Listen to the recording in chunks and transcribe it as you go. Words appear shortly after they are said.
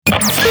You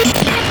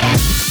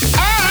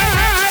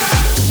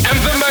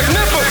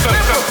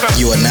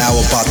are now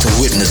about to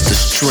witness the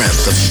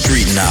strength of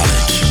street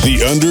knowledge.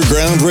 The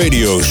Underground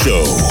Radio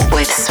Show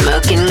with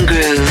Smoking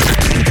Groove.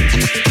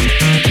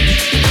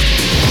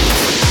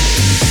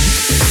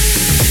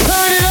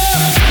 Turn it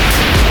up!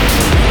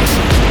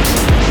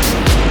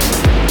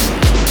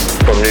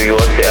 From New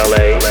York to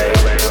LA,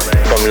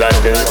 from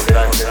London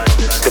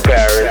to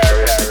Paris,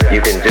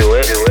 you can do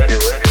it,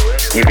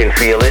 you can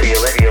feel it,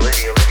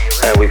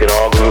 and we can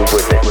all groove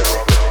with it.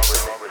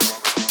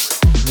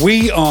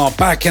 We are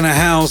back in a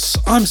house.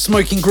 I'm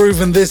Smoking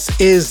Groove and this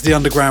is the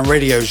Underground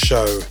Radio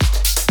Show.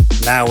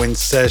 Now in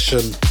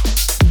session.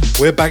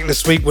 We're back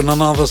this week with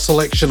another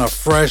selection of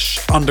fresh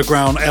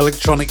underground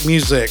electronic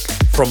music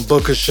from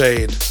Booker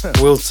Shade,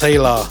 Will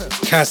Taylor,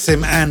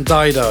 Kasim and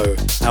Dido.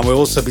 And we'll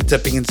also be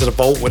dipping into the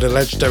vault with a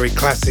legendary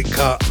classic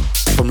cut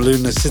from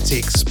Lunar City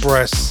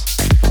Express.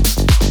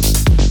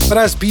 But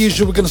as per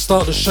usual, we're going to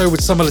start the show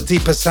with some of the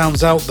deeper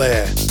sounds out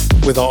there,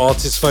 with our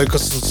artist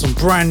focus on some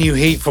brand new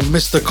heat from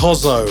Mr.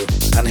 Kozo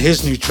and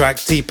his new track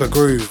Deeper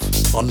Groove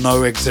on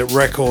No Exit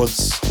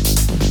Records.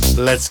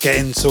 Let's get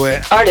into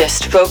it.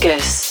 Artist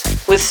Focus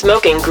with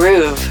Smoking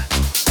Groove.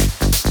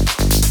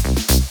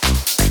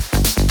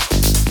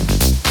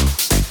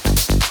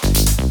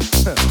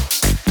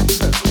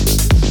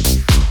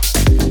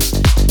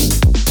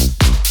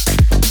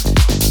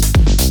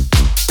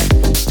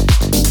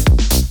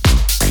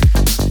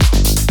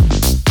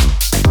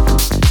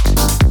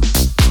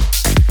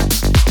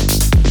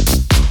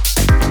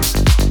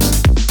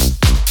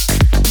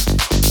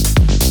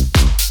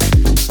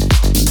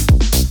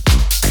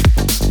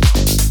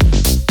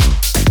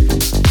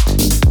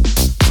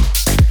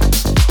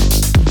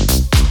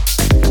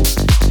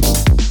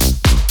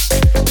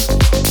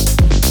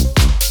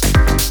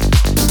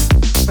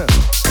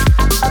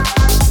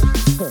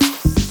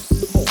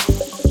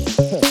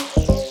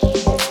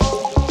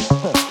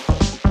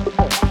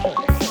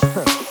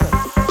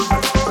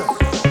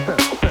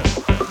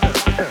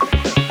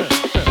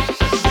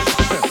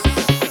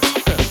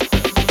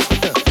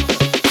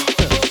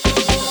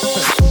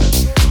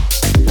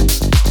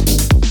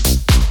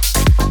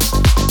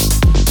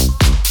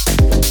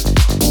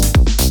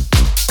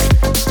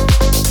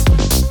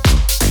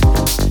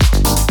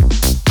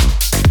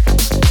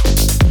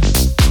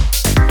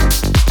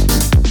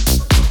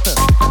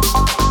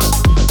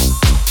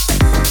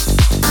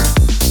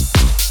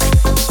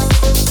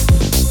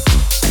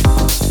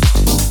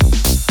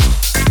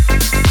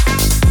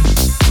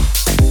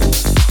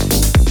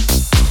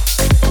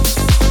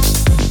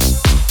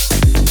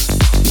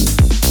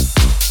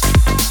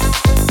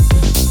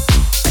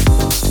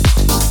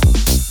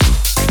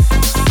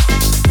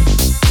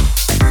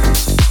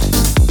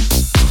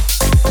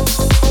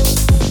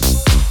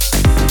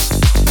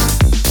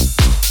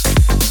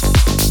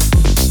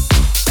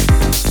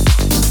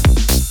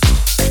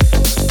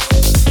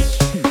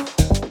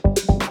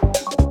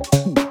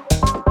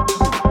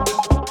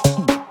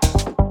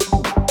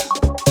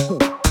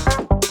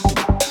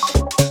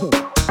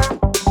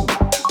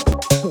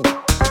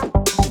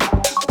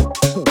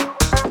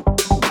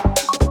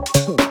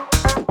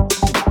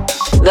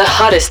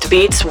 Hottest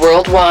beats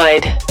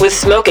worldwide with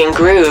Smoking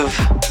Groove.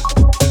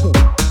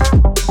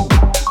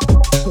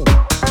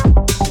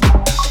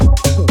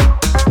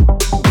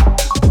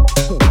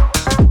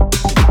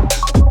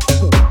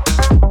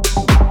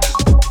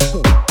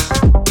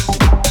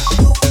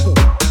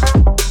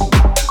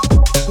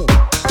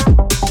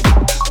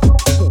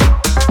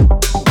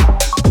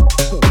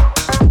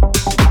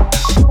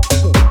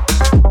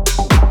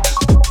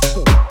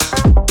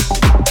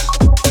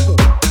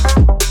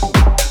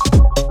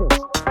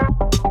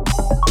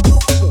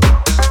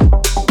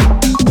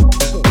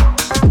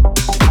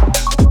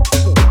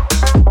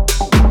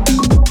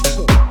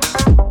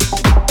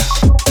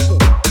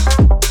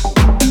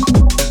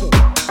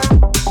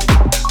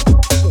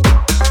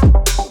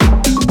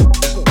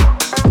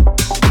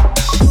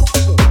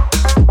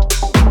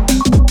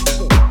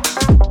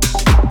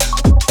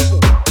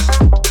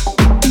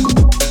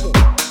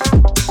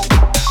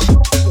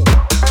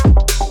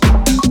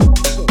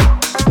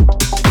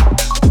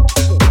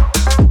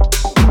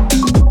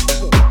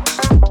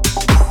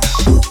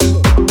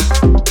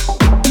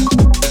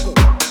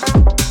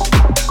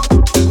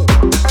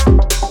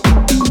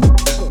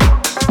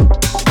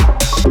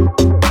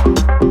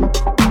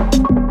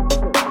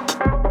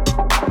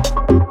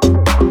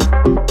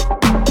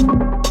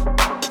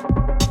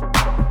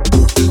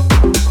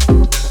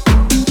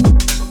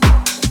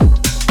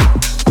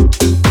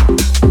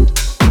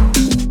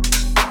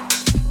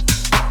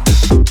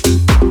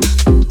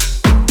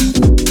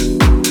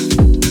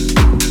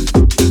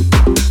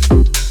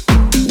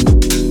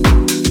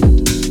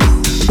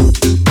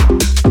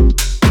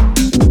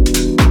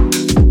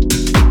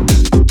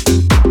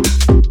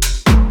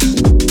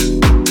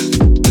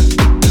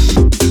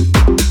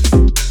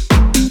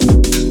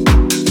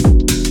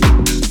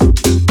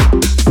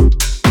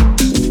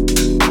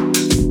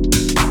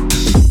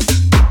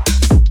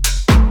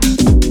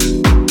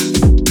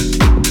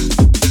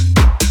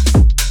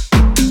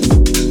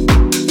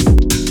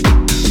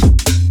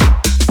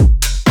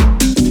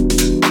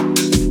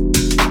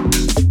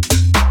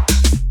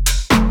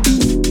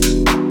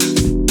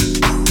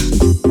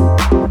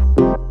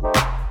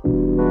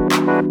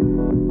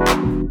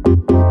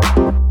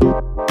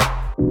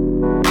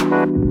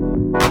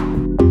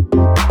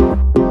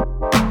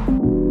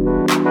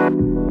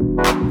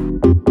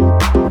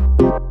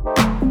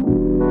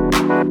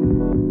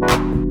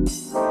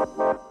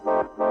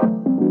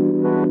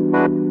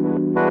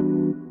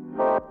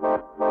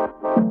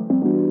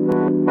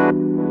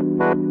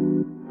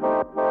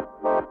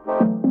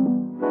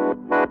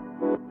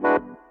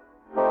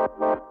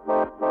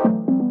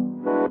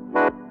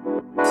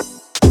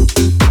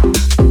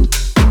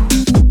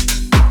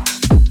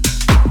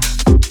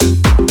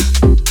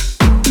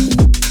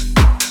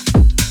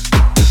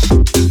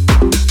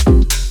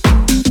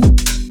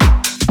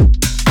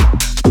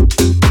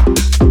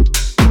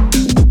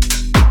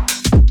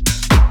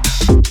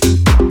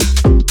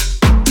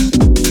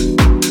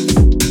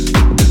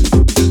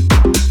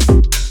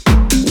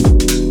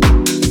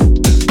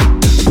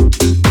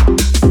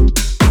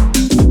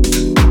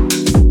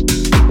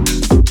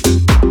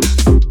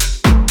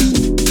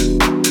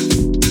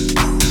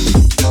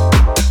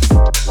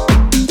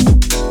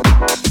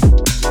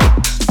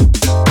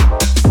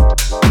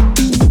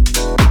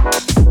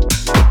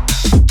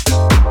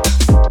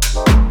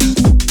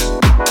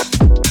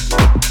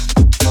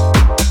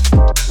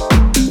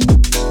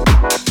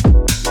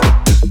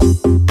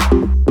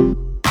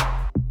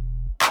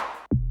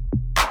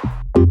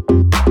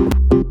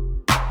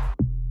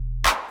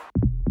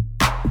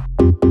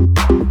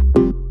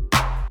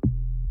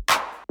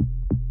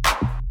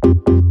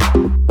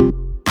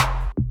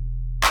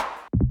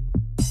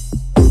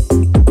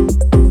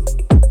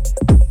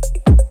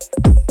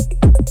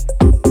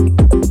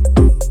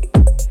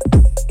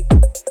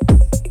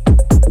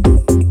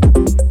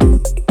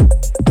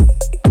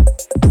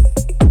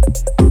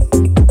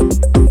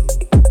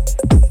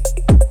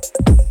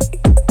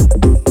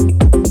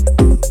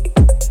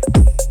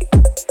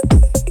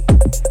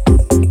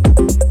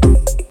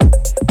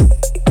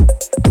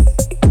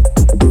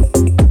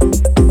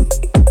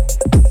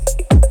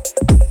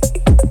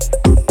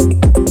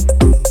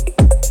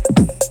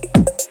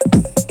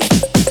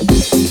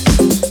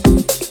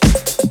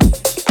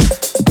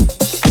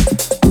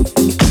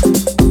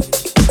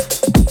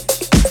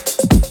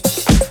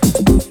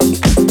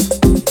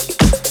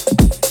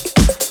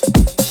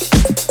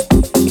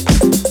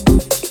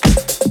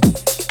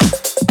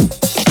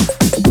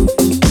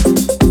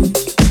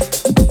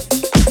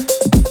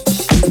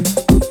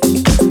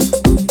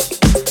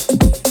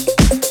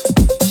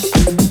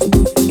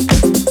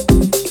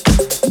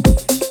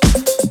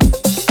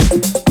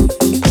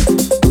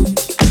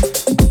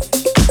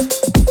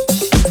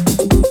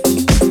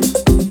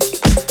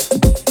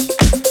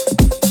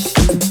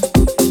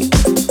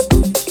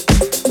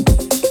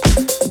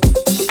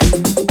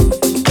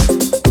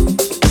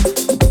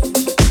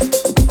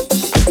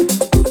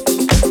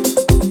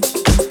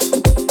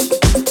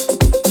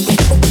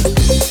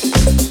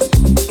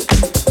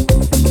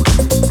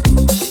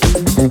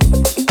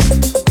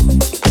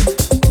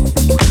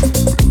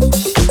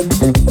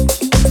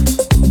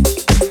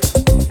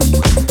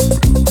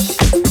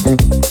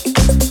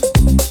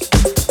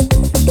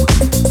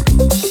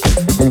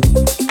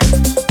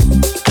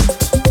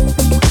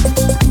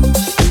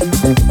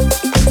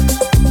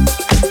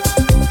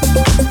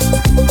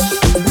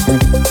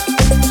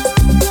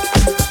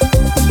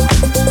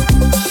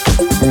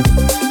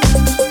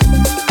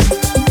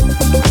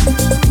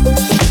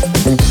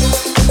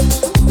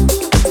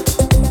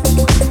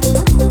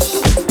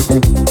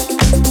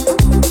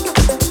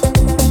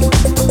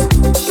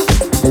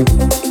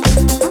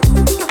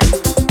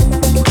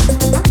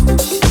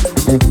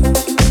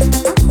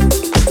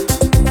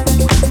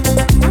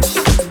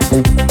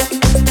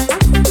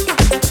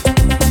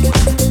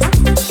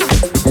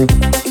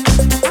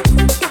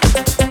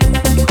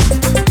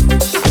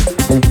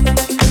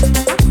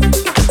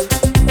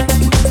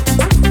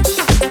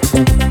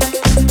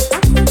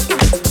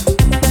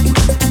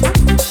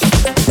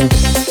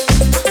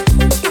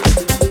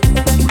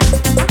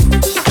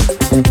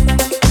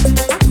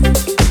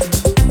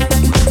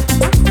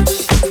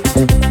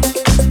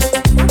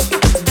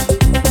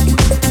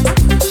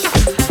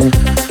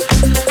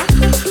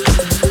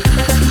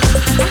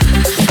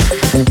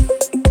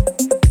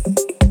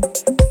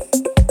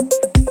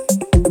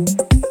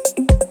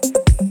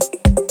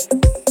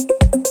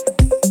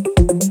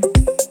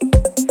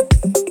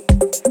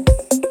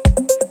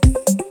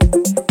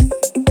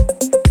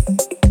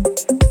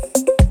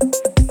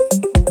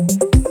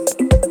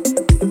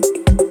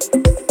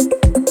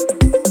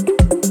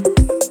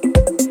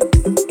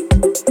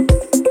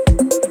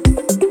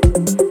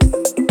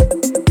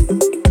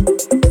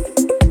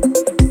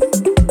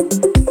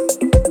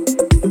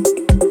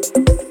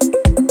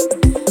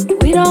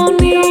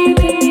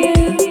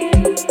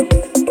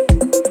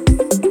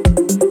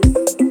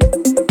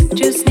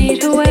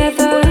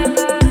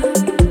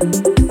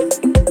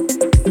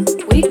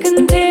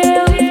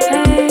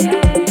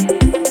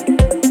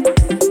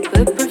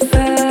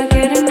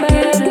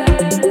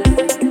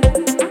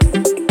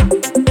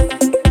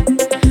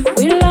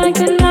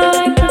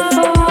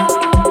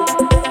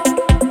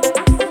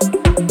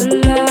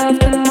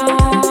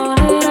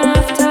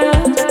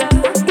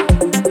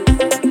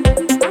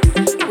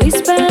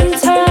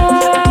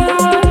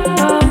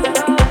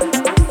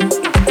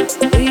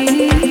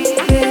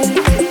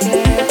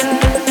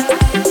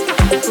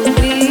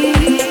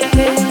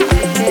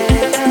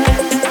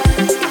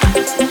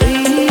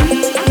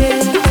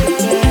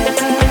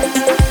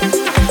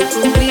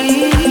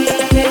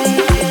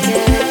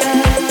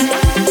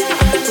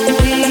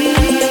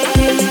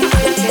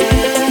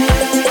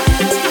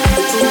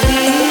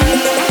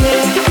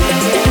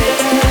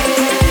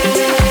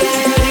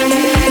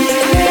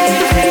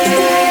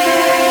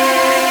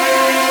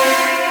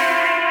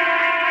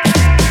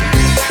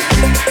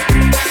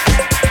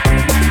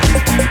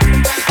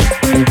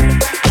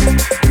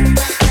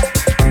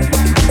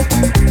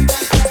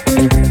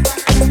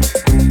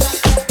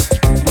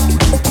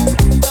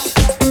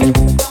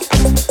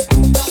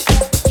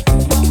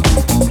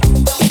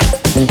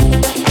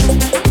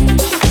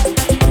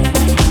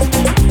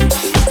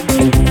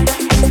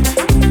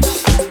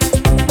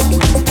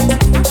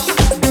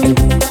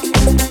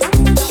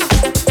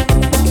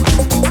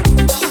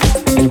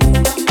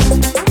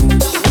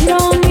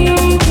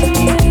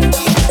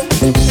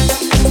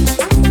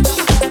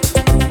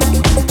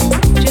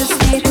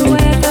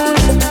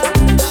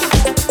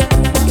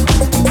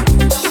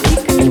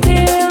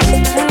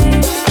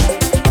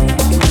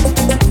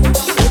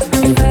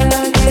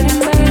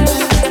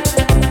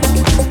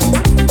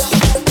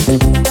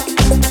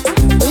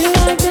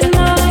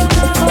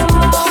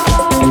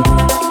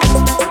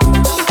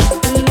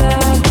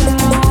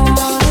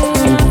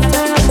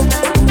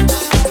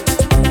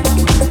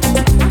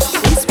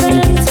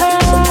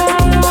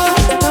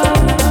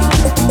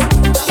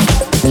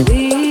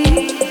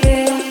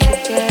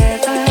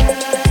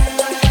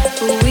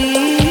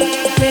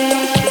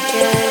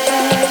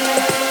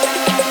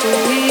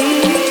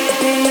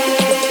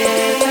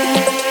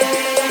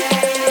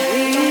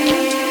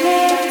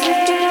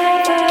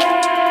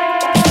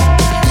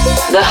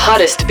 The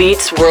hottest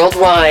beats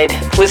worldwide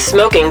with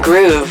Smoking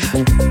Groove.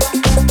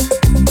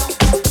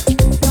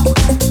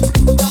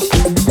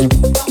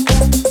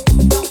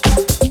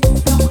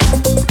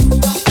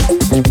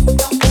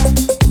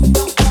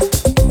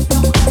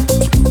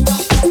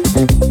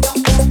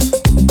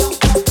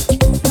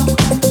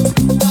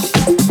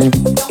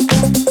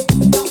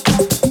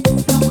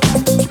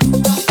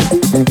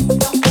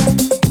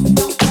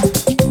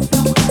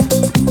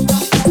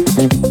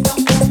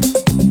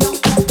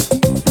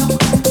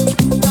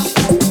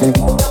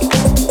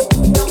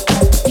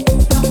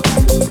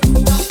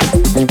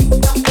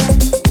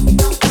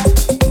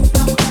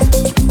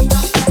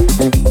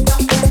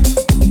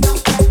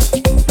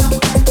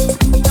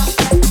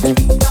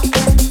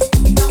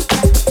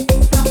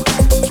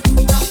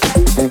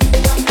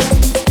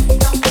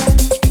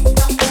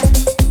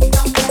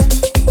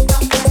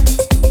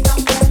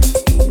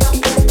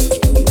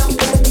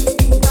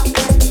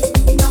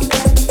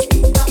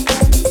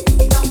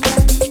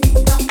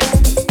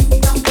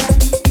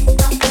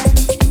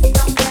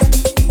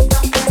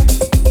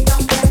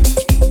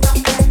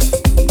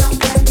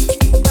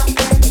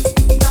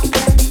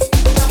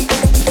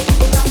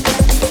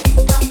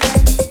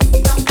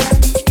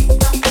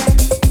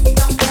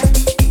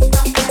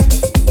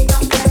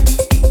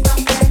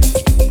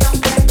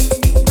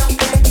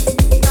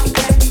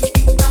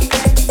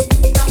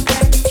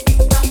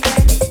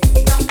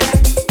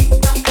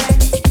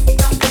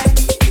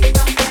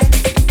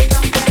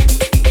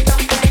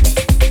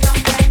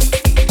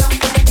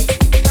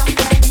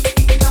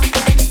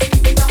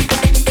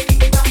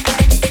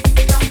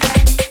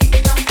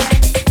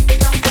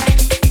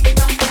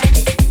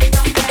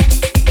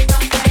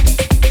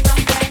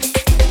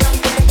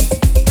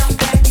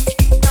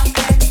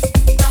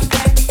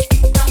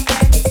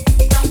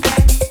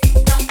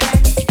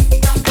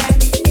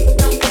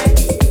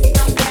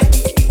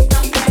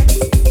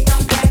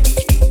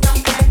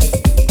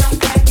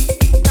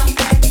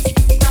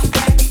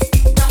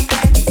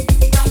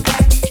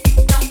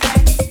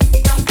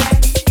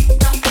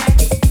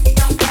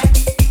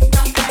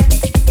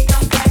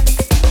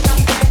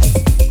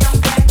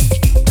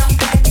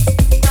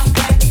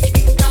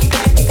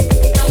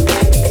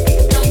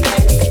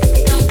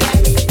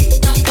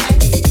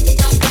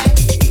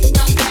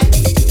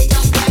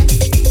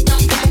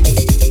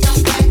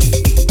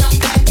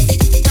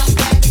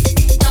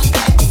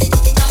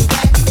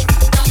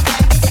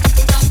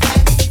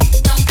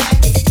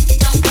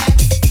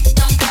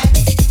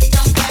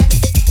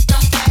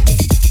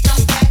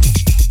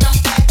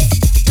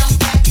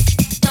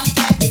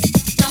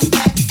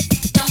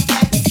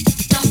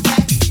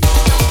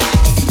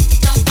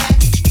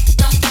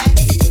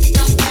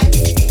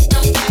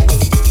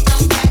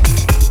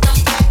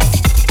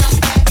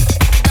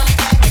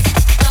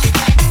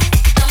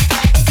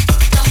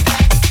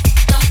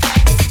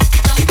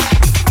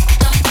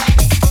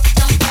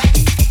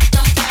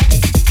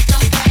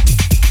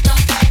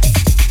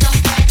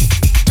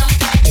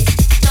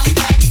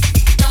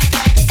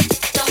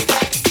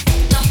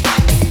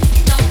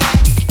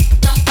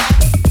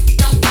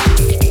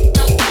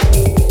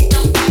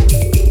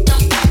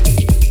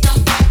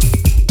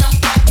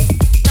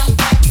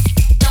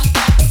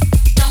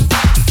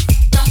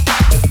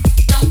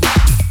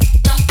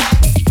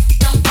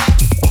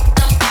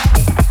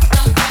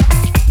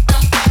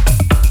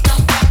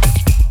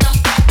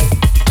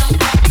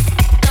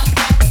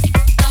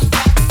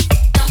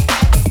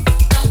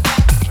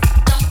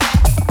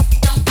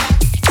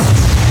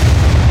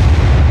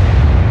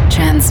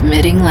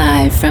 Transmitting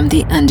live from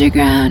the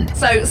underground.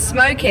 So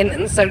smoking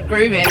and so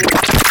grooving.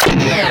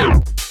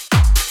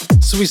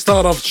 So we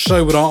start off the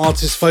show with our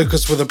artist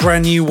focus with a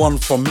brand new one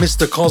from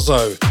Mr.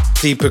 Kozo,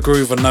 Deeper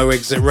Groove and No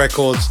Exit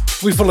Records.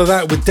 We follow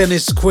that with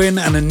Dennis Quinn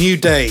and A New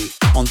Day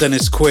on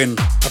Dennis Quinn.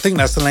 I think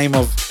that's the name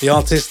of the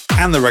artist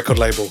and the record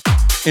label.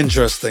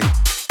 Interesting.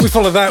 We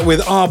follow that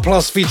with R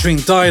Plus featuring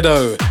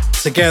Dido,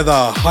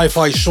 Together,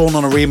 Hi-Fi Sean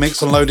on a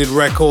remix on Loaded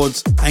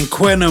Records, and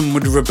Quenum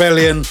with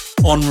Rebellion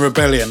on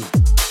Rebellion.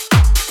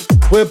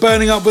 We're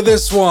burning up with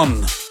this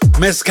one,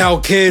 Mezcal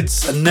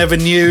Kids and Never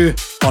Knew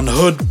on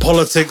Hood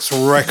Politics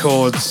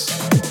Records.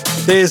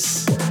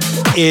 This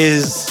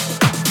is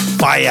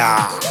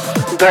fire.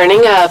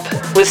 Burning up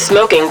with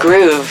Smoking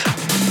Groove.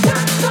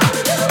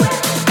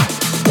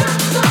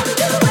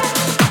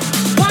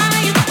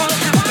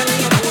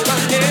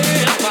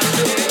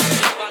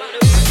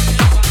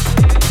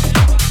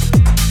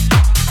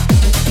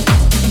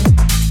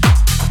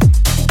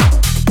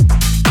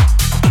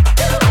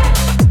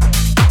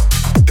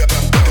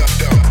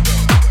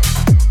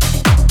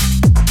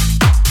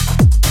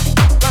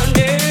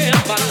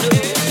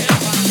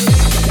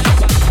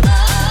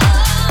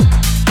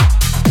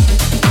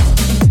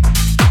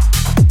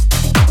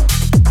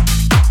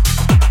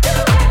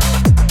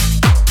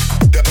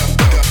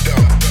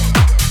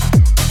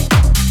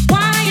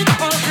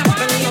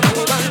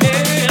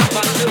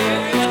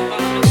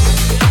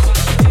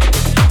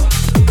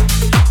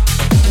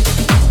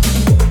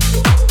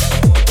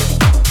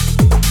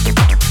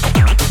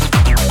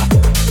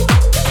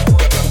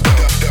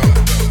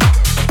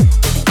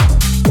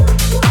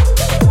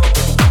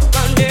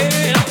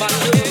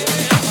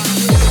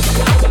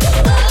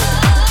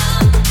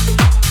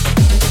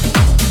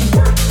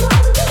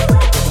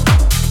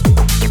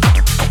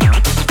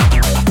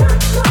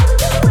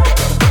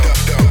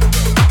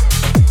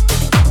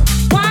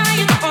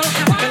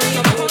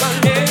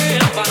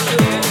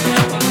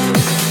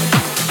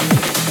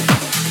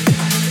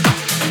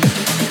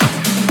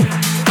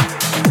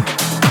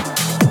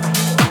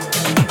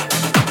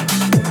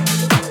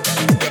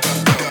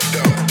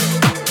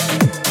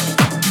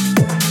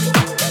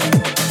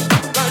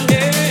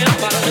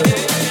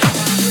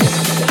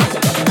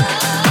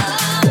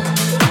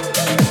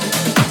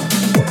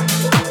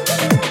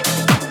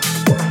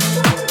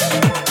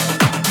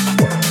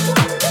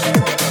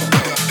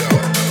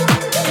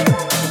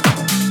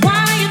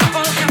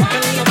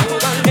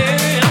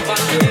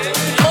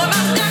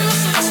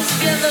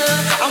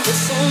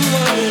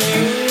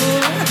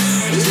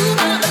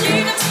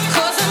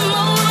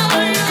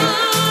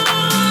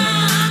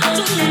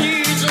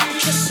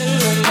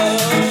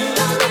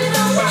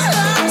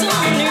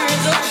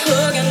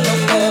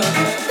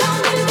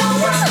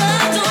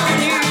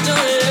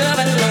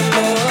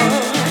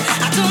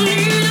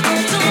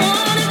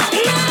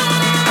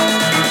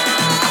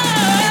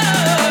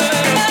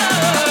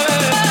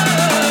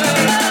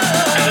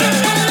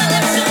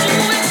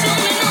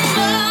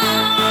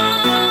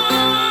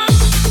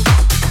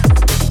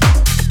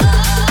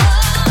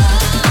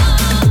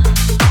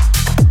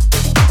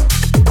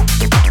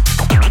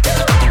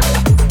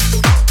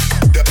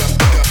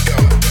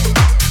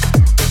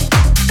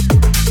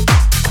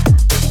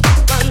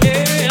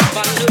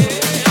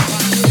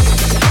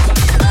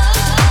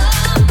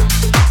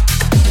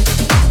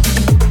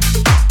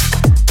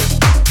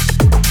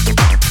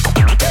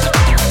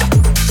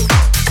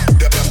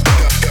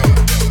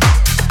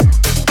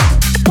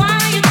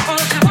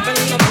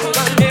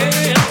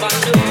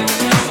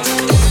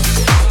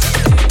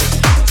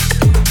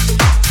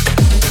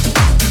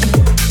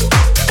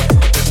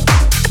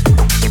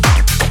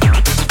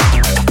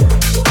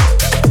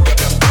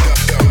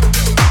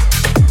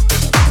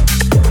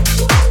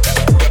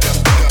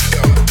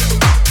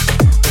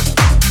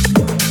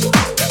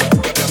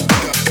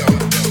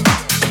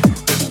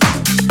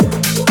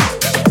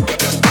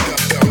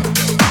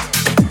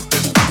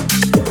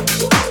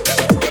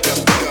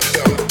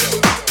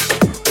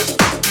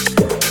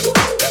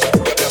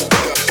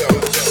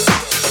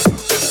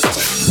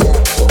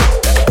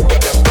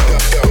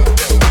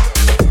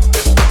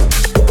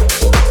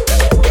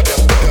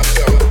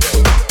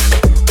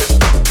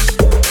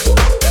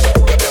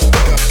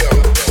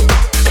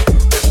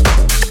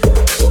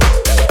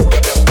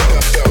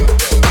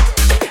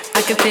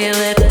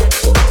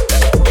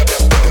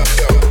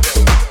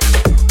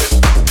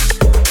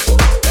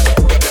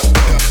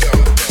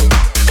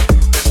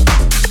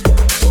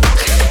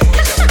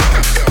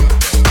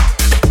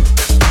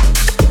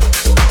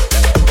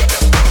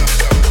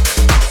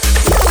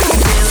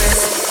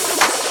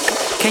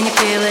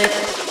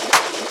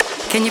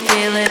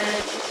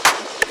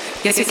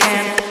 Yes, you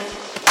can.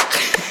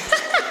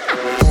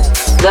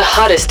 The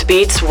hottest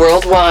beats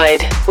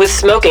worldwide with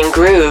Smoking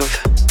Groove.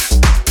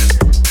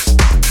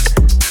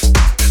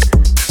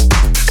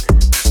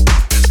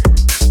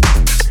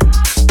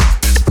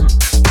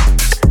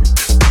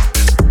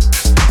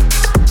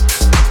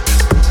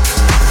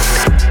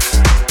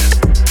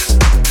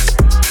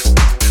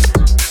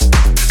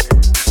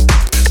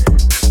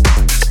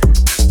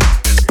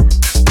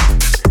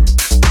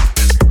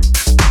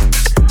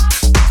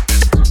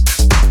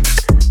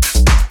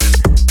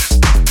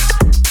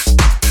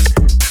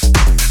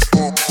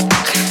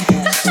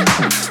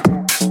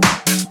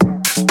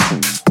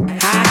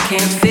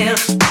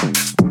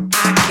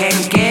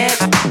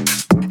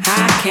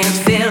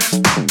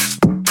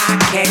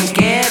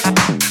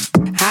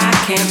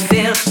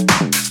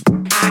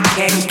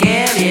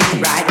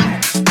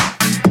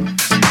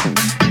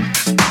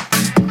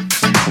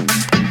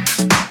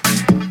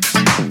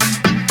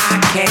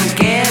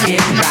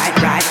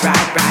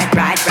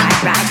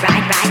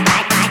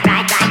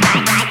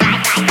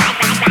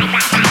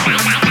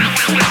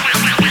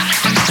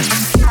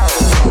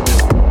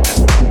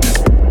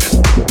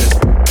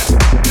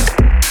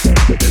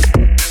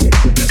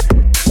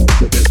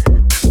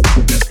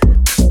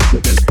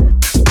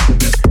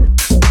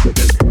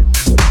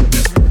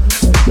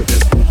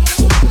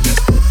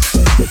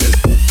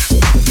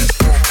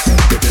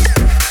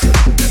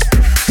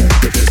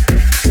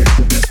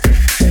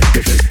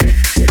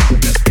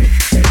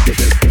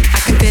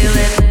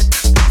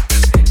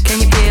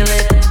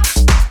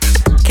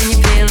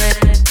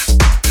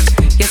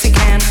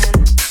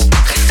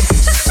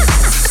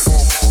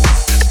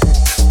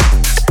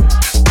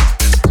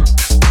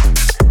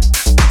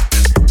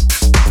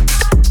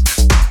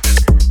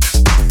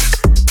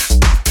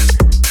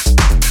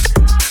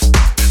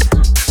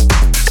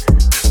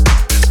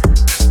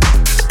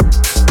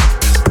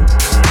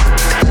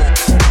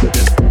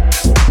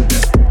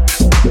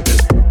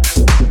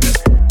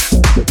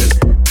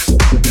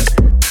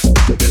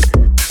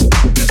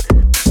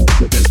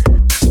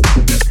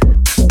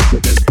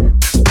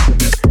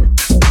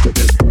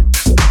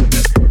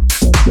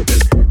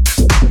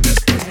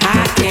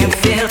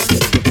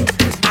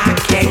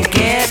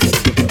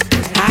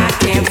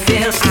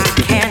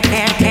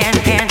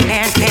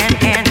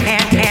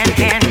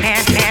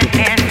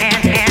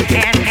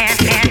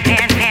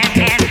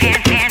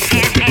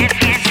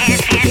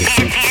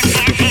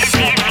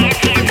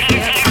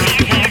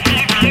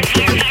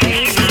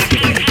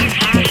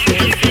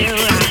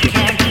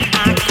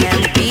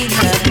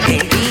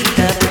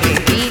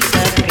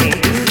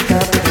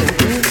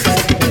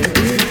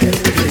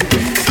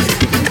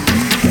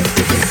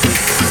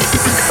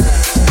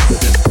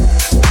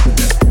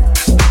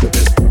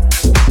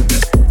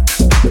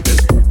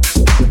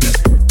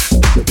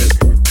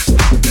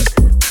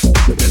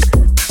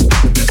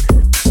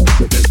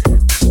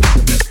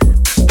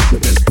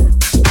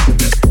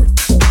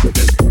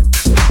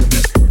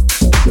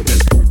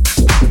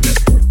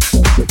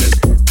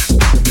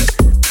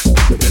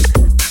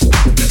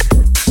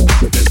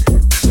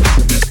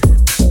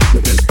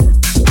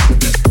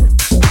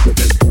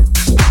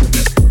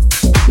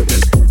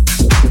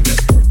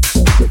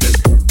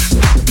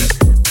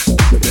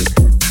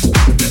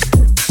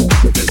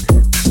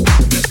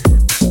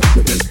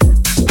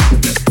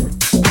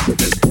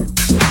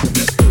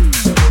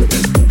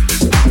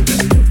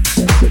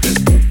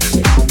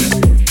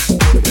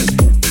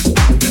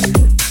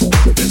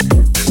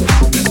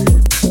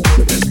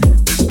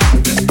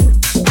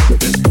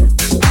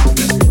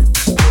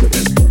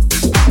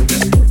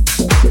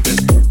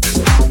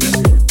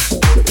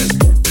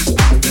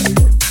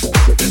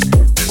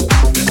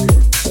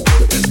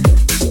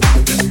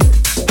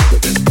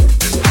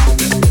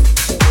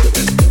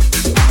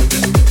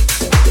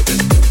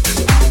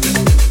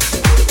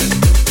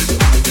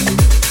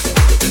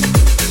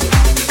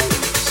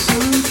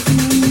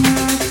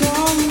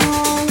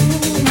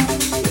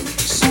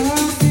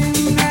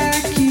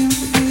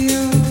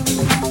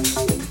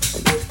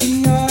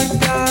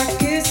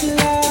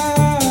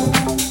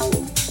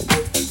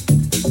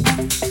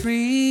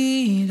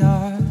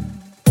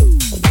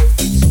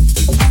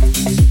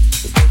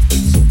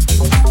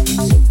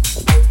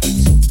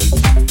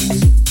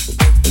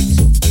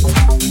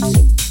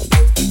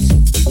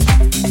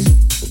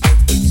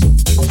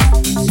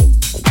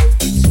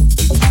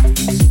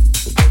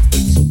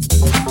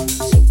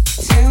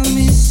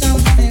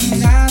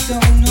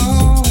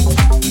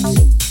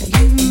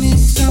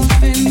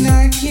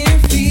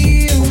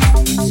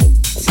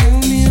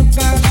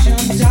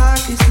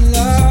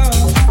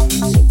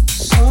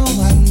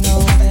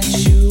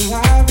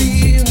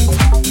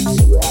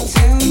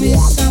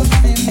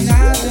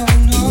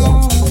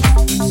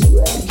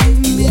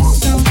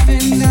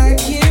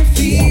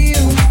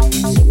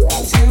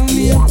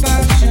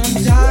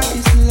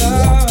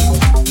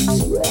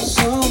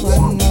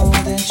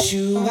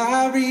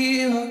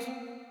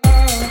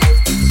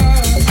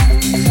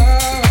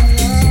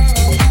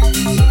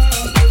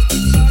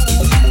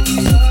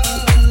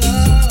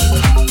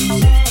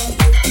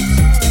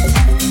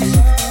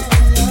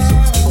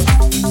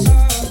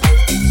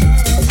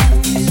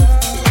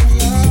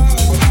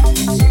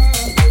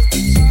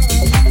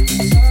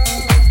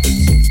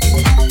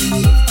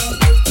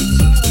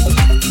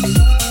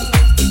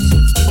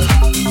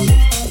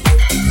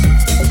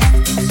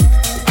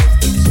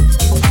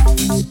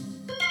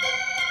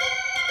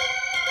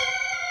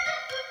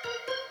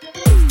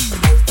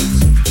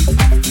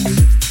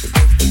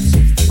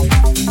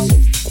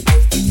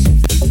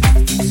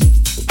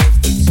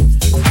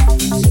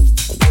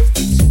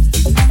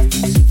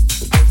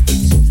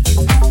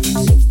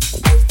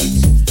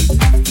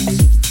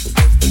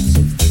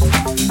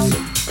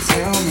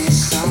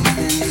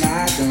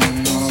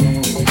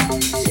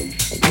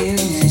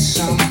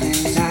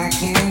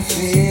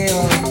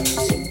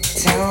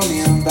 Tell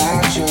me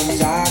about your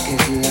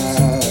darkest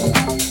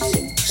love.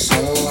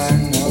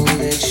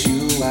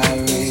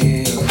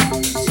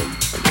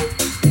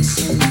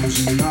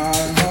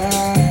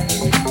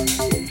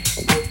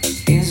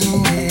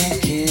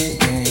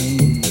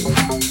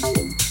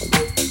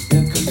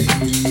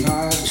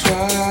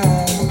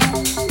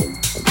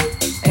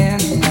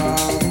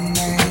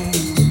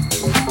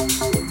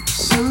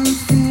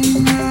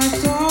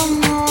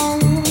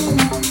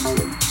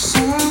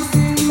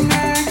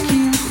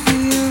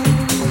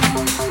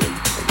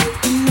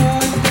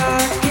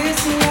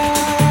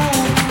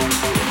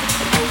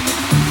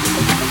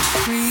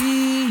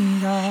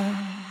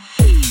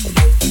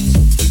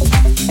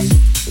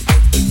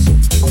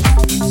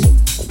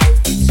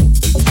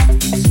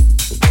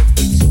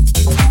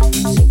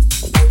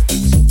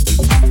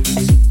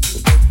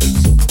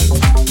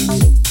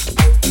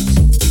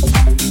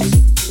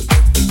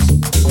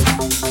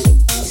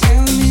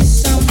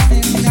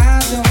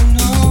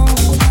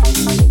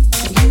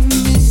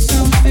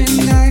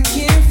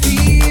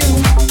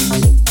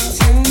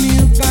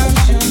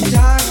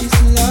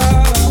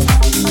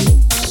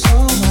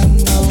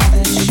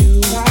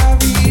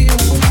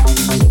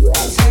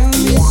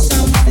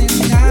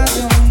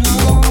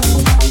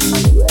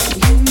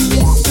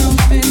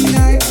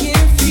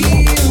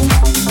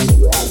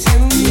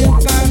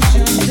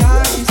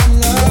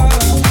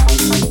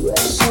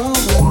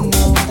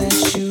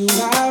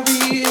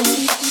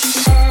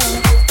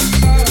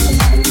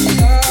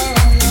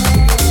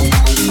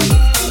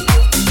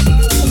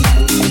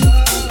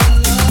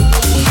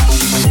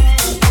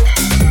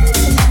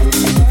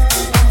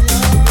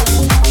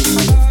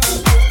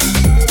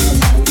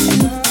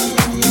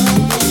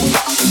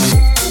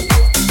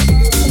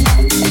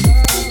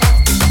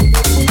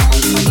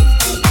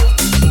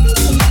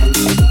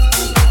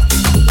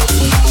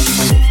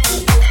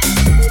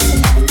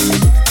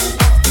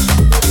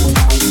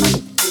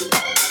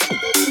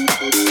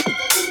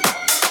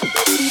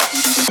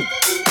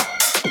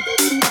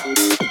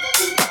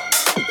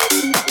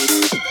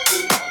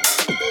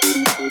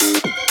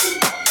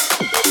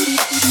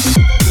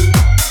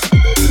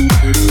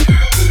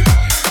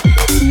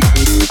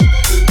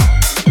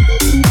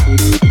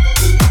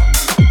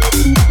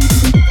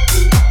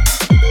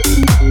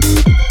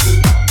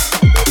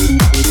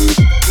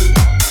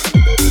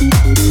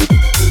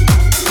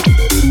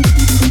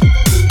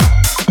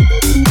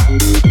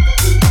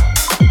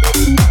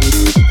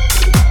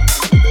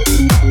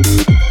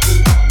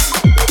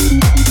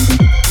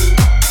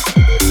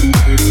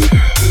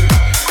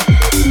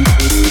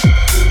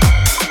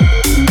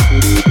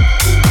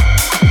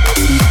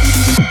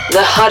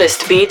 The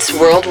hottest beats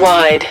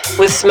worldwide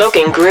with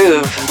Smoking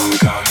Groove.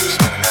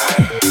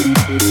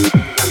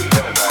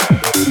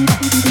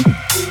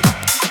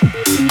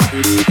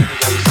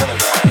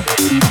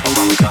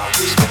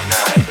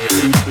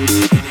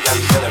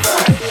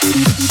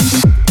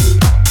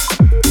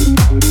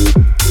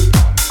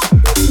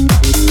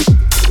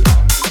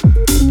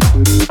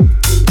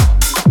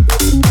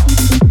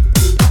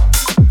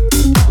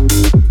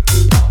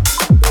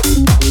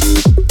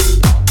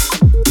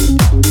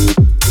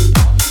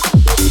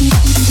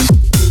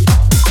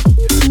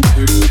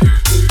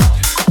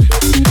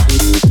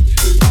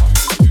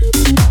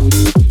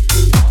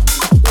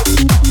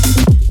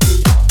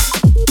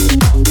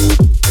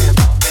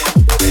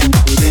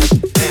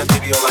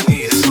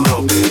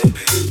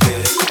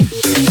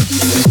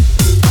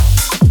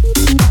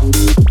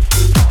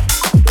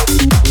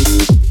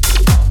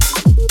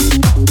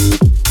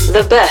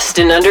 Best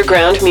in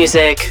underground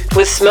music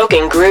with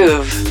Smoking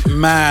Groove.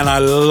 Man, I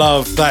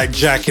love that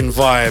jacking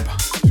vibe.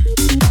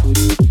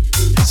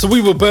 So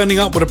we were burning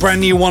up with a brand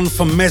new one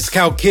from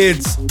Mezcal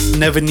Kids,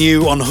 Never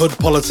Knew on Hood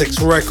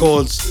Politics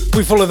Records.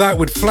 We follow that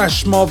with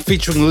Flash Mob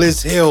featuring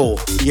Liz Hill,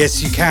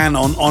 Yes You Can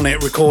on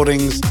It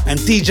Recordings, and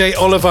DJ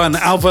Oliver and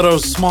Alvaro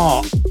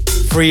Smart,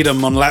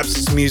 Freedom on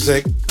Lapsus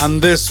Music,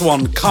 and this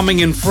one coming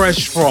in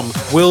fresh from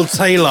Will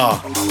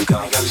Taylor,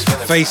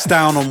 Face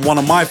Down on one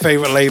of my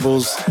favorite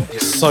labels,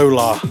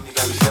 Solar.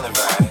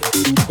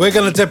 We're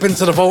going to dip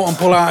into the vault and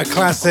pull out a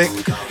classic.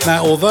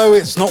 Now, although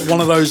it's not one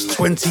of those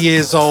 20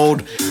 years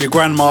old, your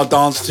grandma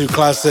danced to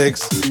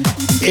classics,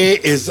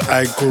 it is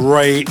a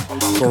great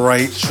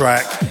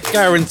track.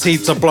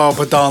 Guaranteed to blow up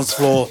a dance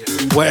floor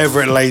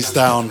wherever it lays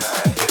down.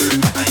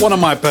 One of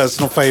my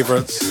personal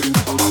favorites.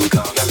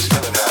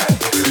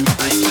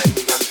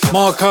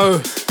 Marco,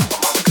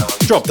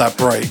 drop that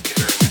break.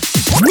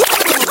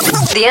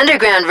 The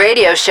Underground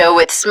Radio Show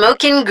with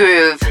Smoking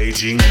Groove.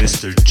 Paging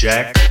Mr.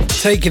 Jack.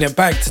 Taking it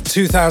back to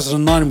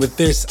 2009 with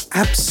this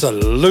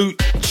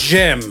absolute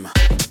gem.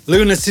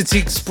 Lunar City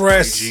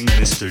Express. Paging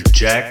Mr.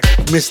 Jack.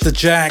 Mr.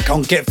 Jack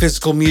on Get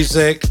Physical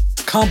Music.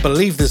 Can't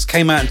believe this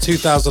came out in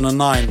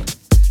 2009.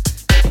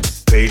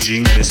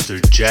 Paging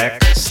Mr.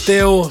 Jack.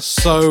 Still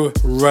so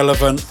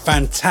relevant.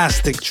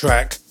 Fantastic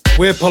track.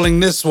 We're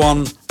pulling this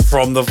one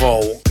from the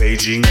vault.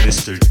 Paging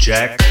Mr.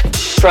 Jack.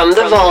 From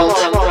the vault.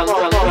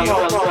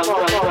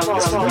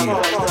 Mr. Mio,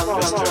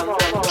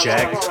 Mr.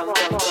 Jack.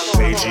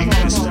 Paging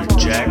Mr.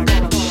 Jack.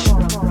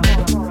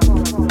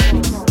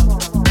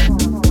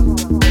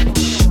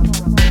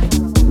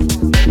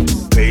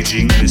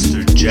 Paging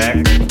Mr. Jack.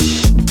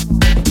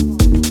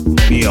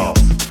 Me off.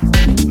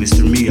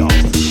 Mr. Me off.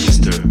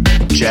 Mr.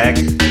 Jack.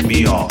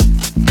 Me off.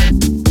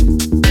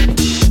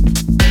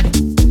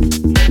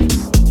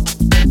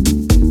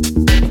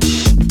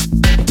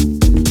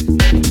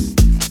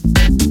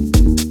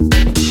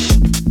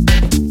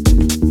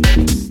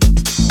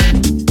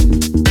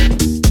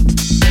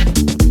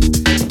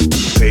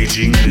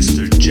 Paging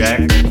Mr. Jack.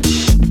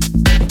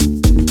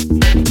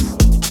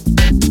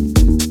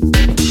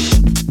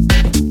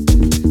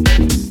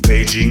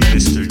 Paging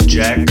Mr.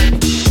 Jack.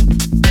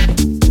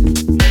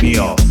 Me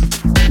off.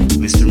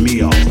 Mr.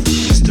 Me off.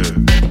 Mr.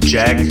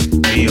 Jack.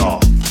 Me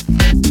off.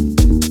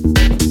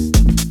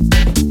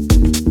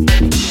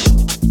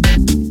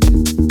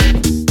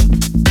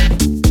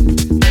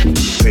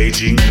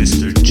 Paging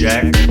Mr.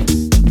 Jack.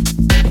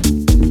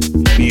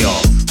 Me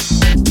off.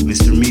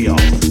 Mr. Me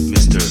off.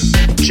 Mr.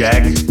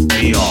 Jack.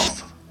 Me off.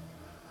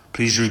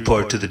 Please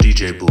report to the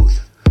DJ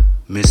booth.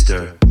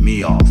 Mr.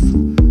 Me off.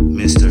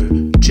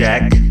 Mr.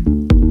 Jack.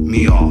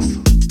 Me off.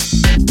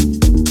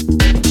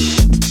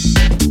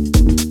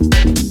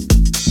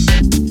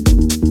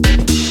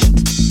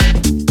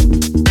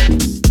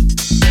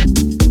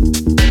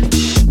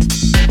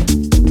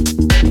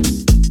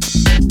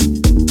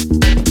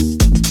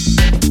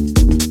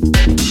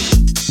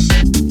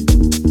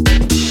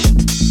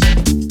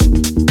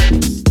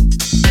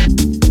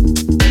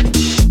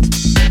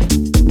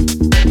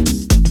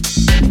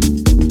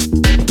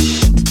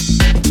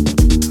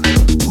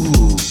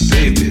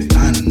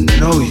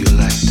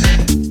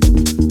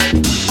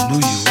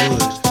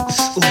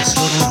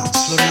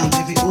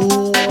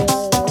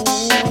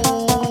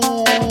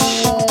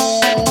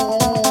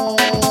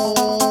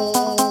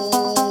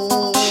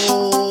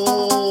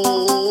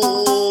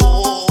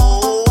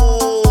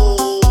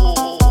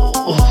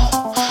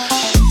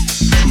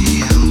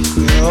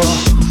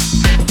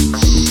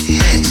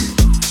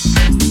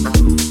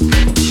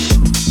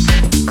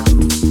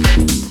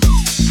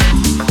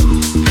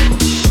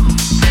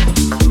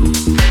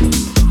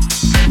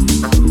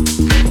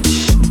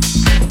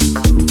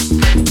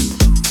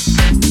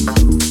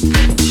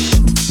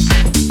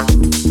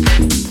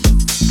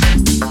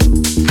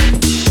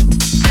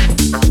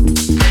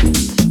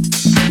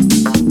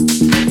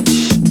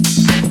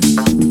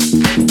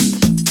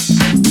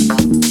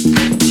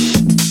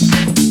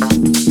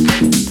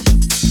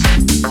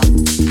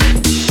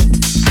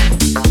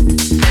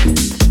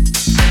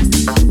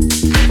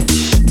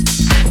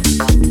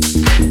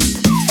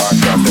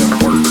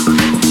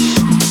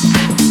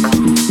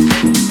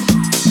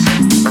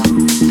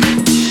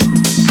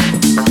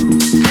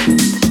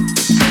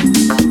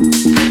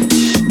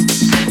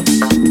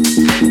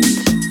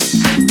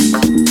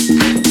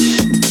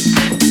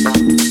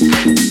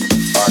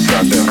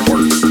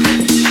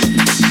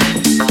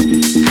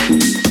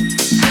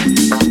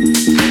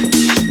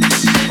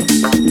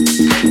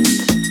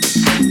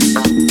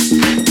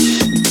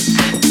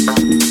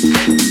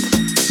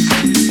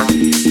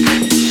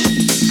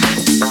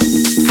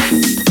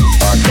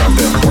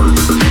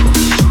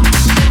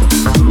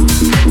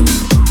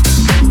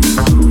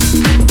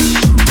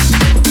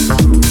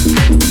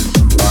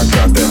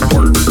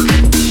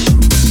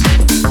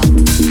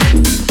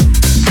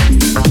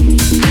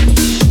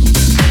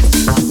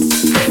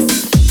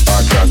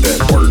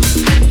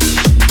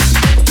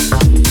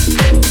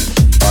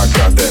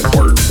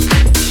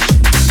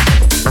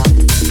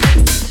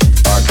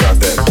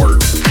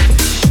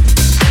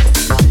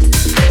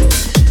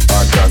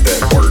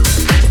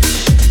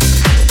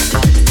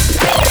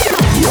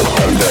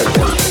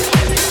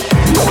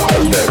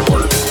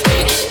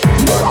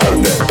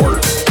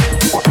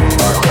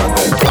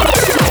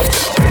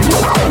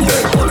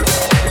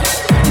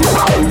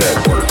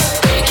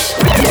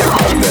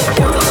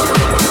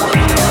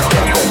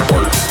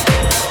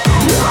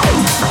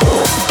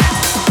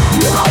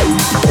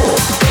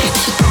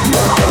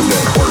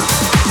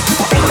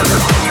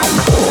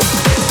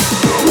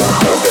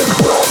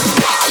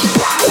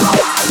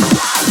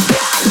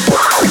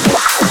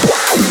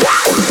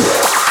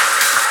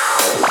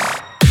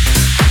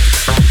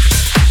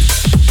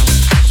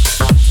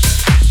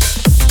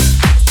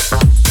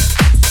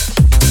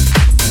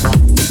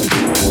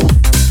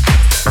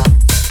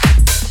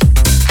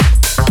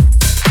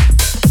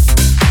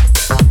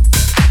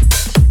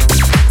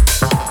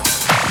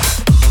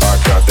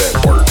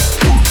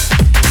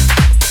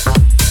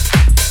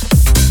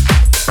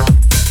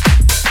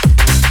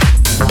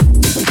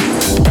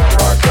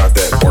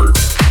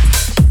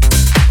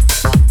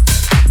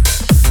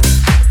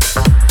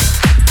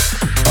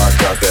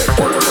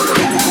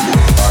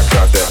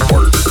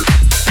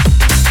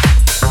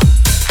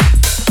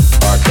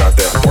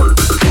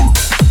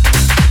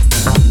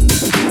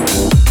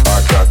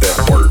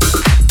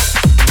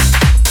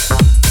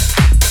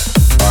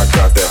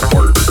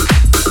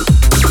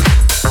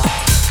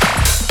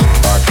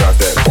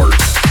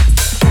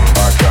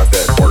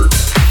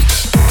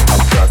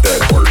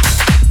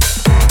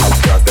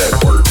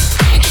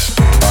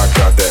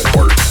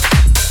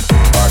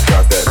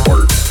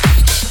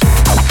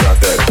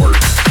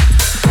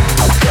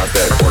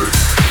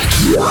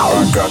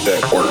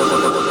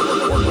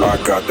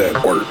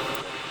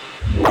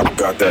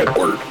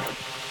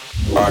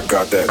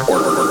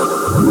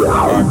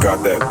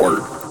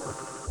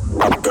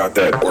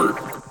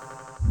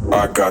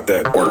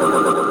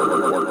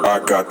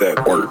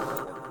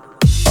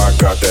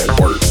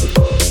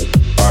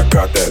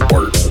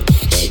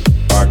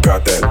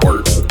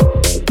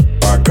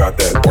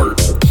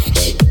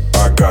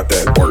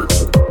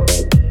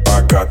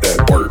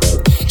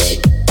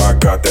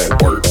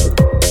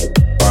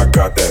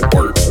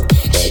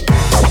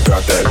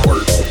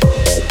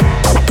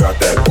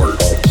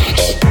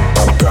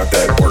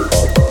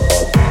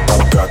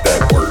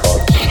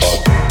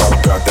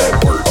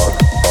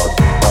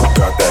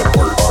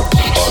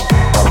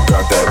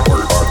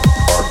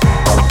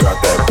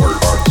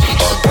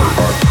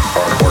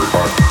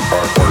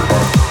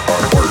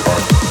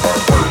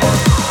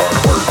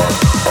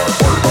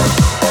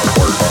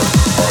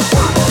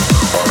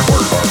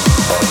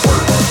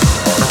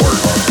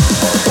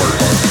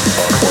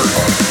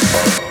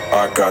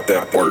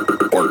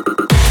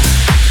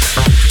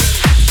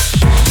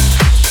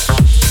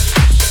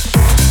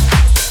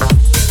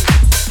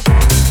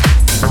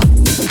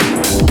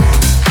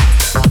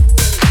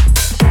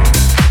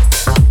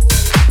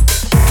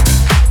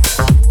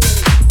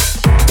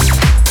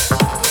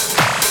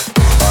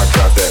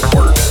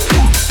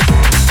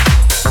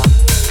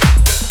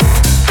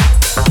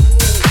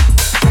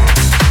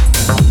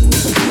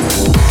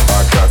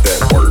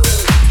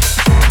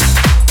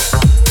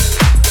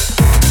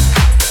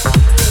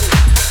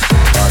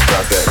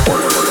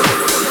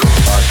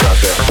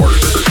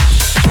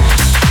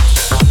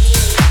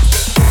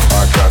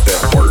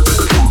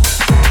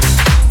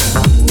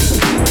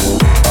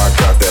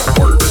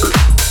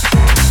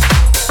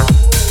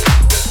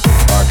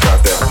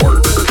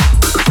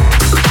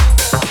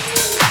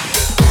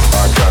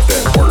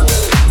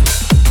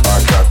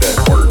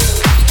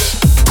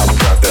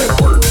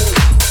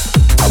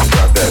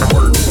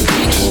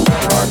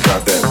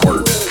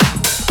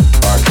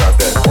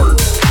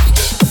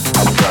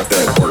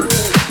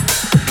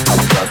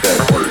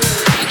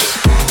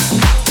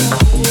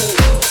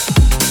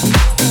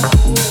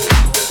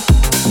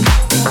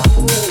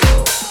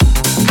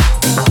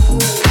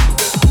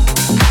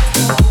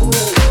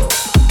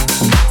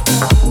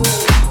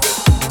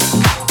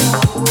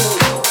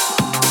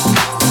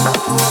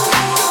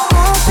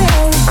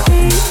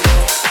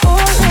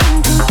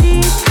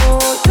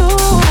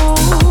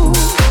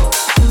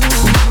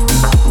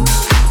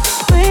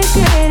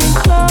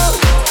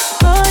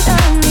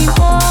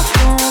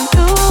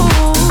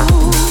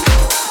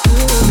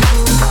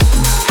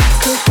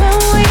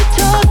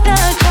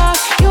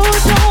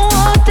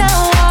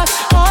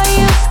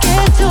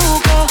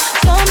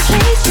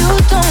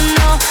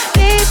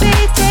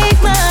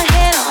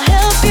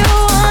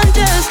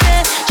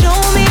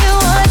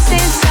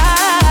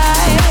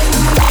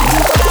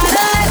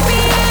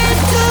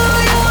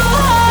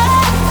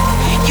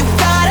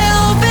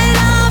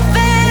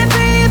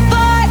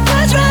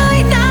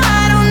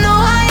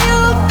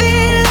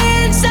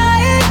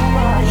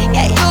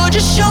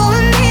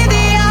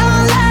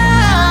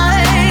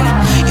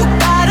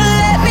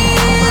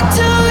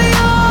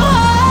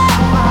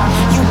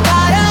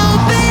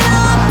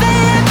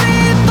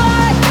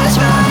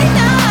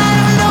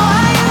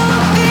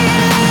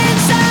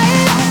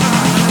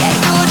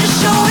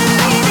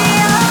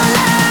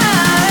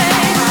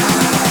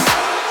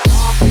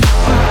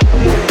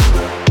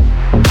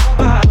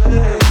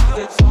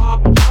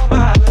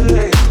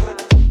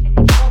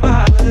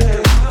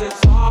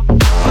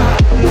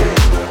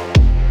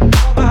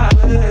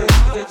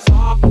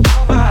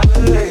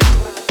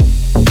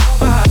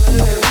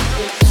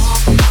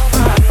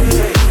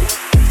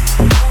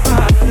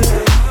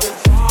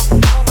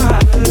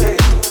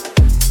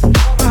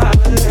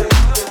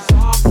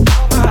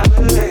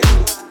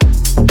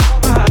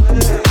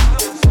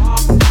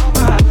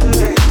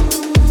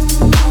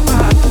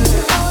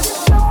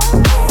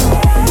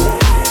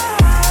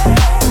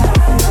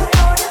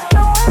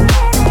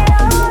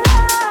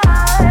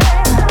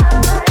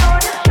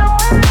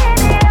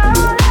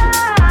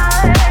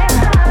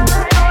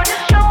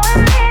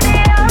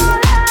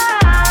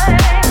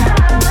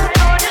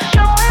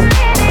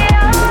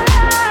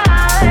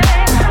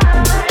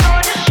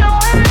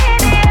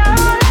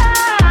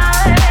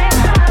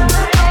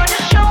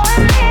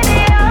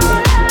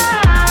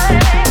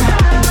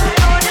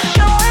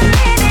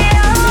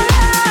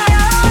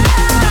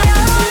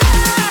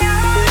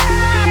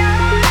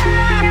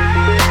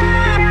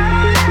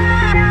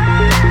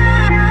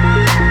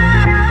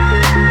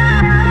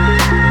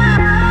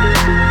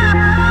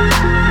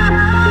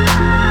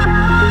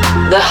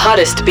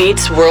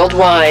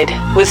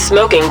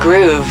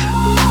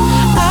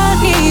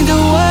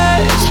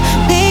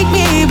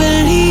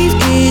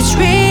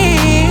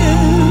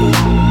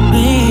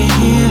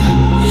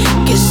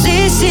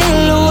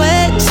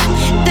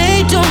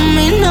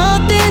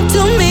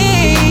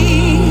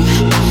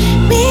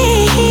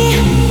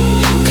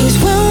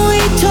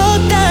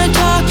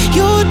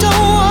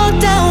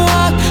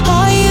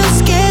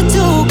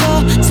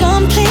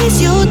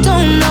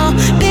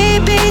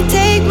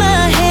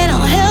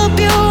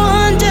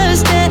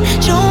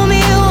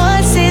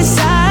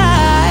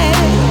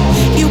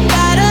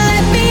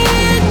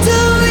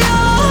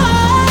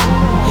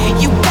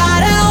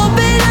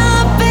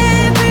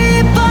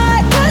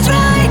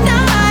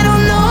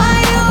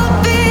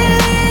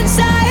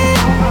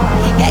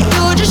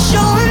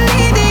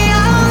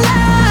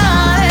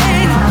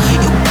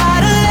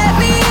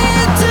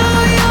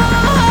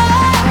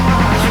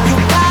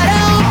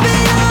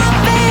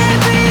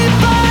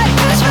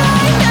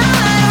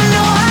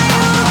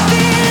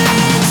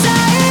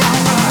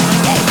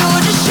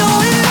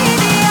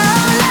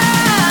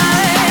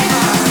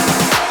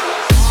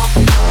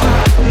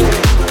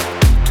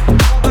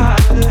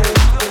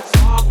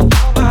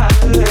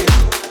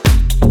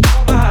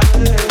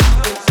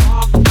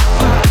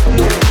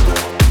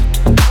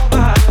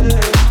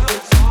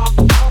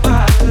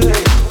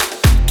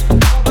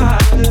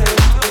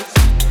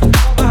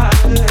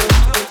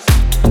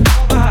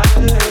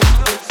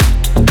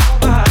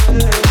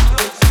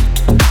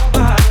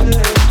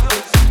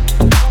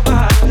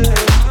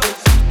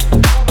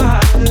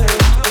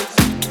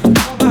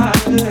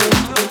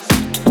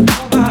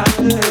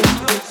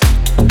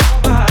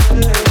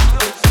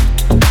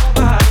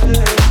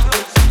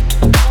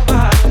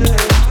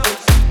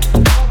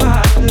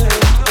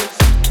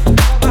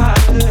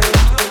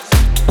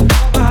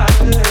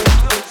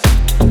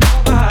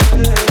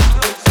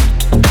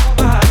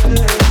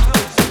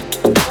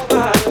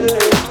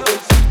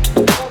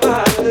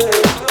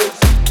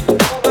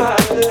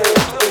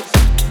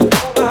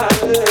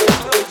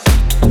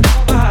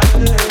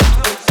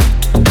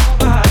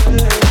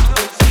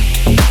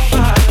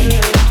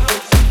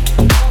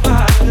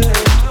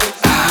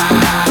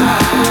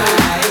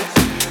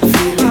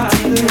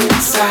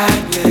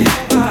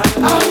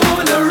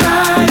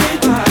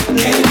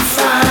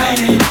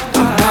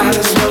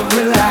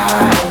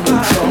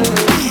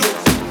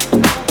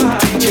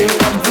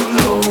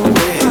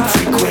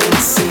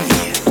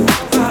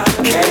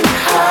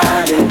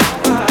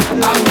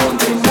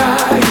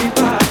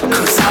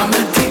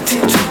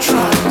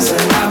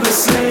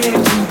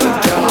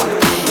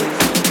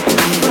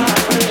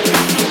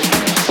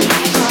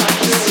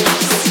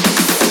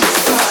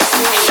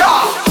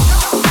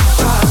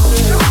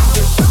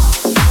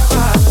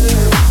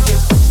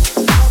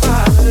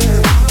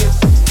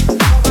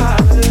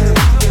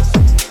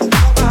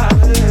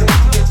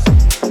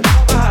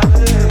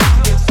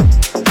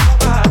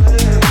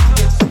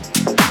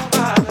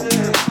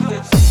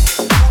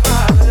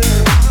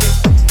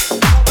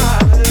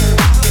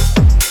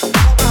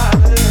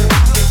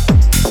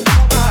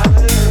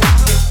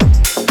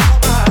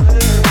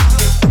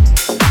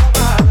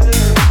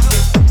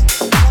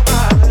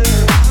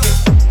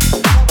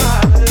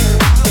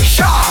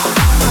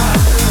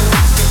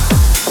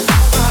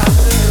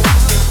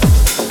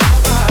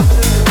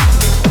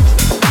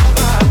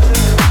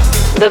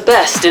 The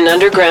best in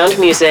underground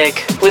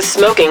music with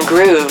Smoking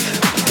Groove.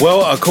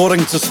 Well, according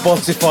to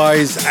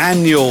Spotify's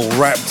annual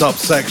Wrapped Up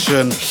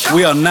section,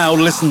 we are now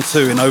listened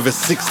to in over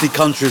 60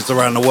 countries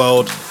around the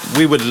world.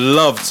 We would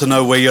love to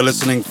know where you're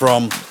listening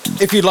from.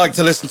 If you'd like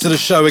to listen to the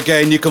show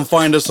again, you can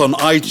find us on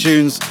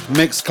iTunes,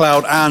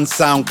 Mixcloud and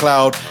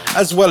SoundCloud,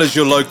 as well as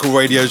your local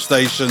radio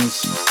stations.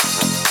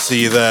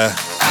 See you there.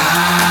 I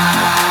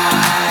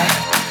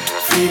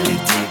feel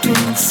it deep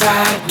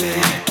inside me.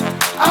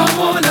 I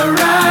wanna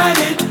ride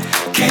it,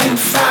 can't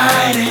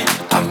fight it.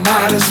 I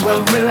might as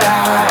well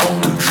rely on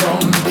the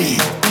drum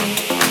beat.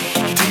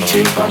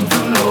 DJ pump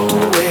the low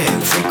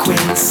end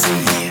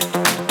frequency.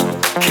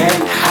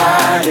 Can't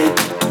hide it,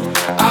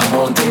 I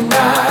won't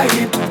deny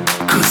it.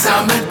 Cause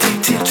I'm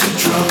addicted to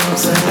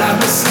drums and I'm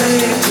a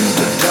slave to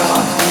the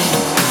dark beat.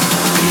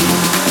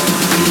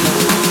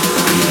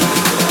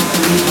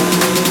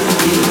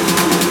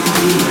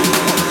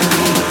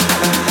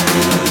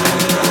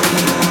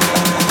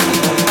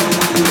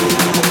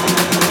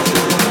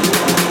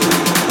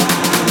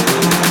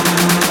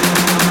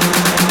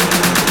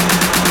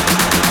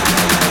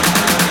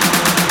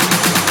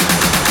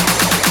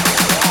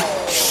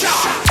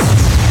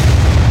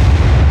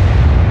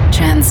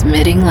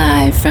 Transmitting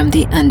live from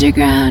the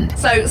underground.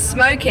 So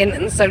smoking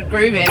and so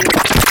grooving.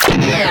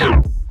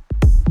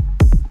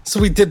 So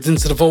we dipped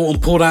into the vault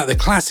and pulled out the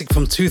classic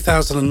from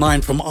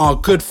 2009 from our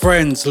good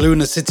friends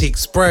Lunar City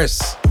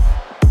Express.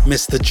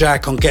 Mr.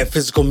 Jack on Get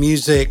Physical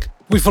Music.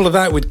 We followed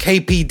that with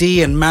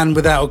KPD and Man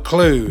Without a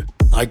Clue.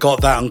 I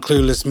Got That on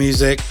Clueless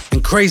Music.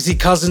 And Crazy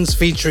Cousins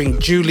featuring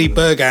Julie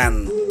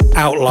Bergan.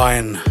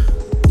 Outline.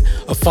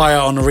 A Fire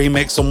on a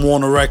remix on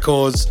Warner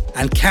Records.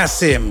 And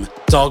Kasim,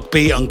 Dark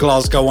Beat on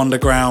Glasgow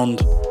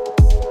Underground.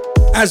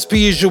 As per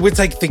usual, we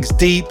take things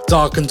deep,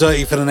 dark and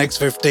dirty for the next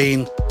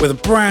 15 with a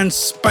brand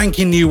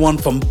spanking new one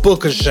from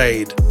Booker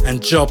Shade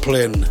and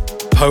Joplin.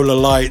 Polar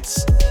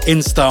Lights,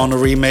 Insta on a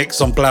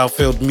remix on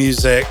Blaufield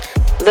Music.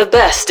 The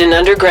best in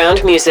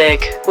underground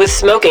music with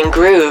Smoking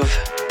Groove.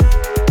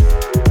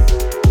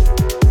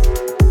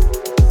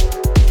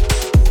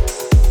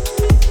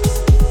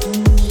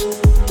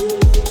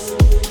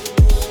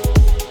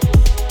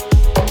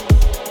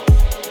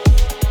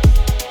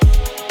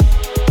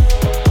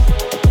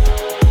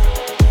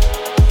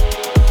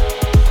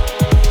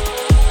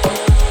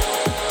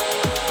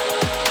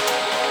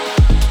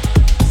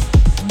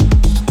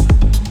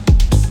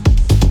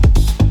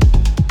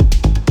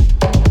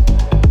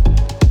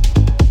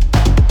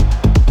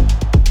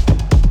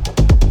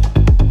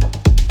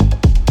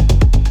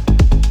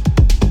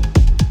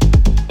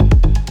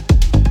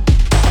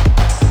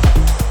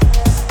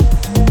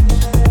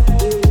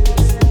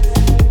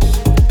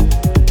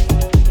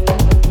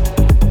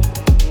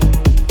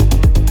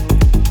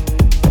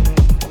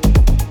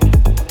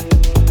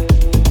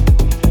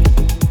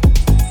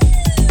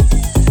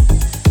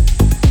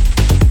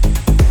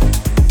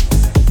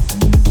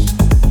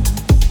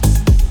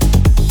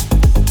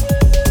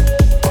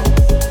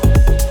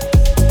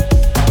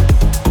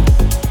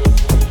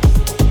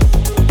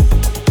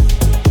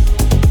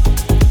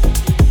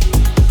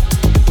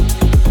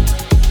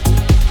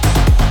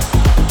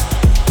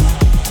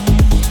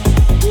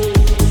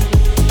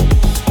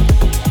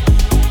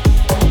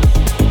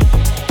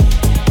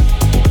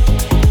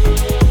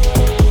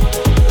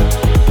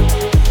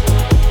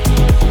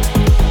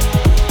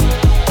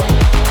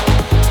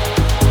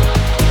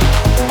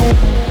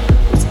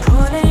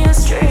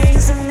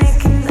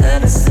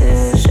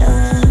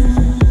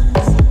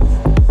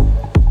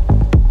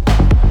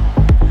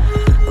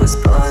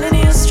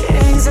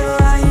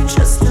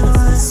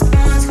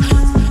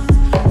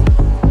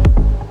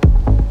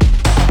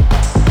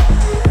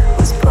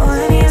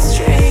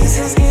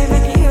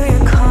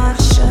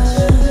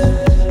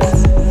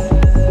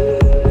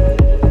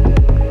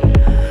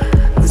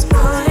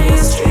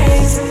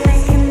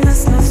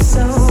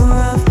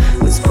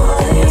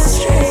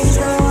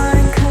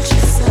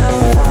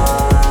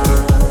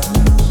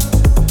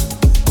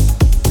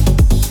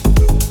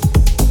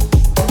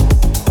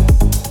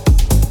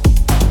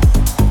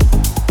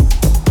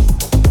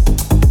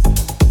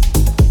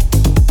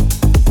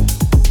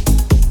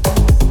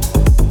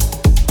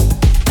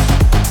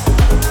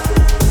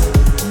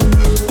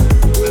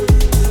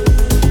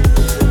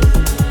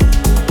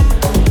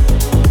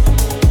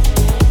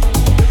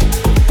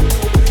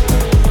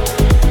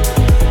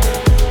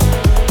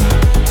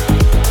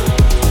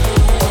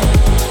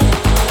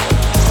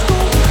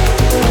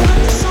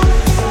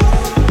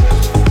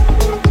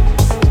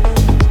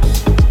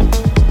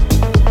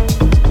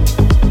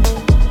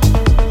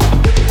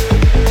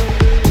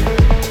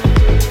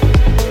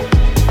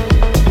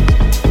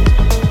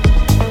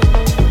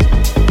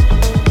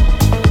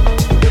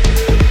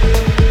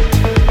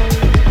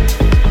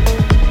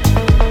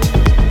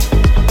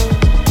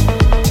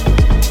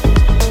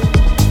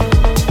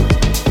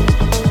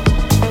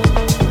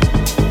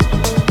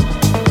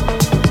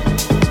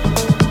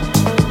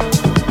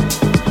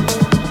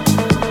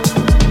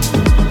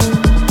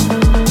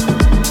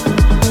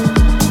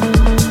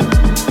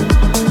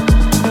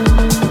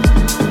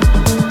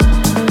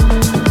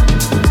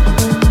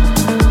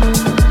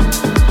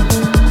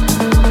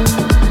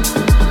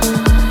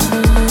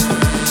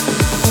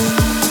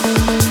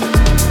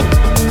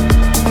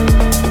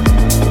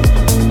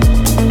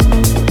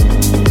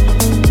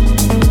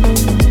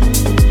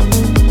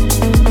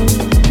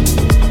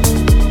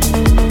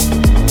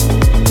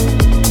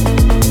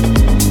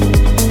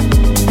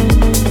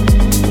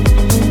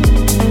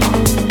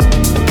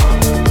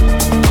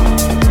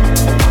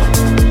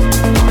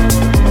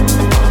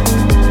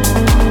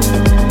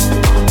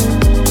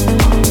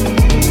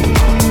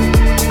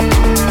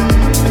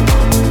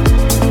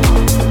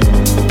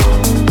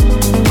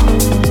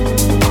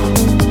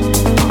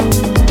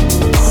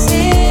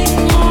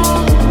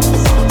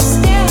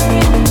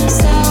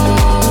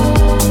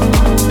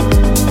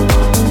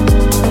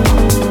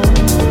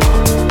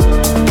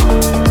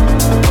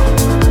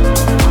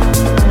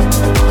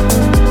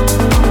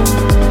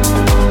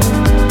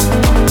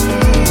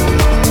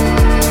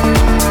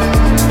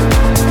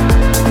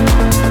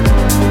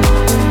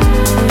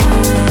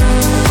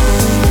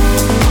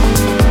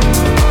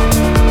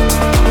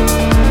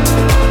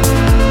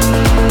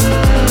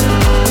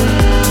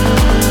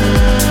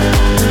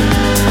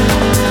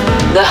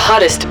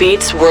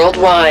 beats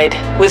worldwide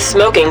with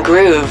Smoking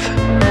Groove.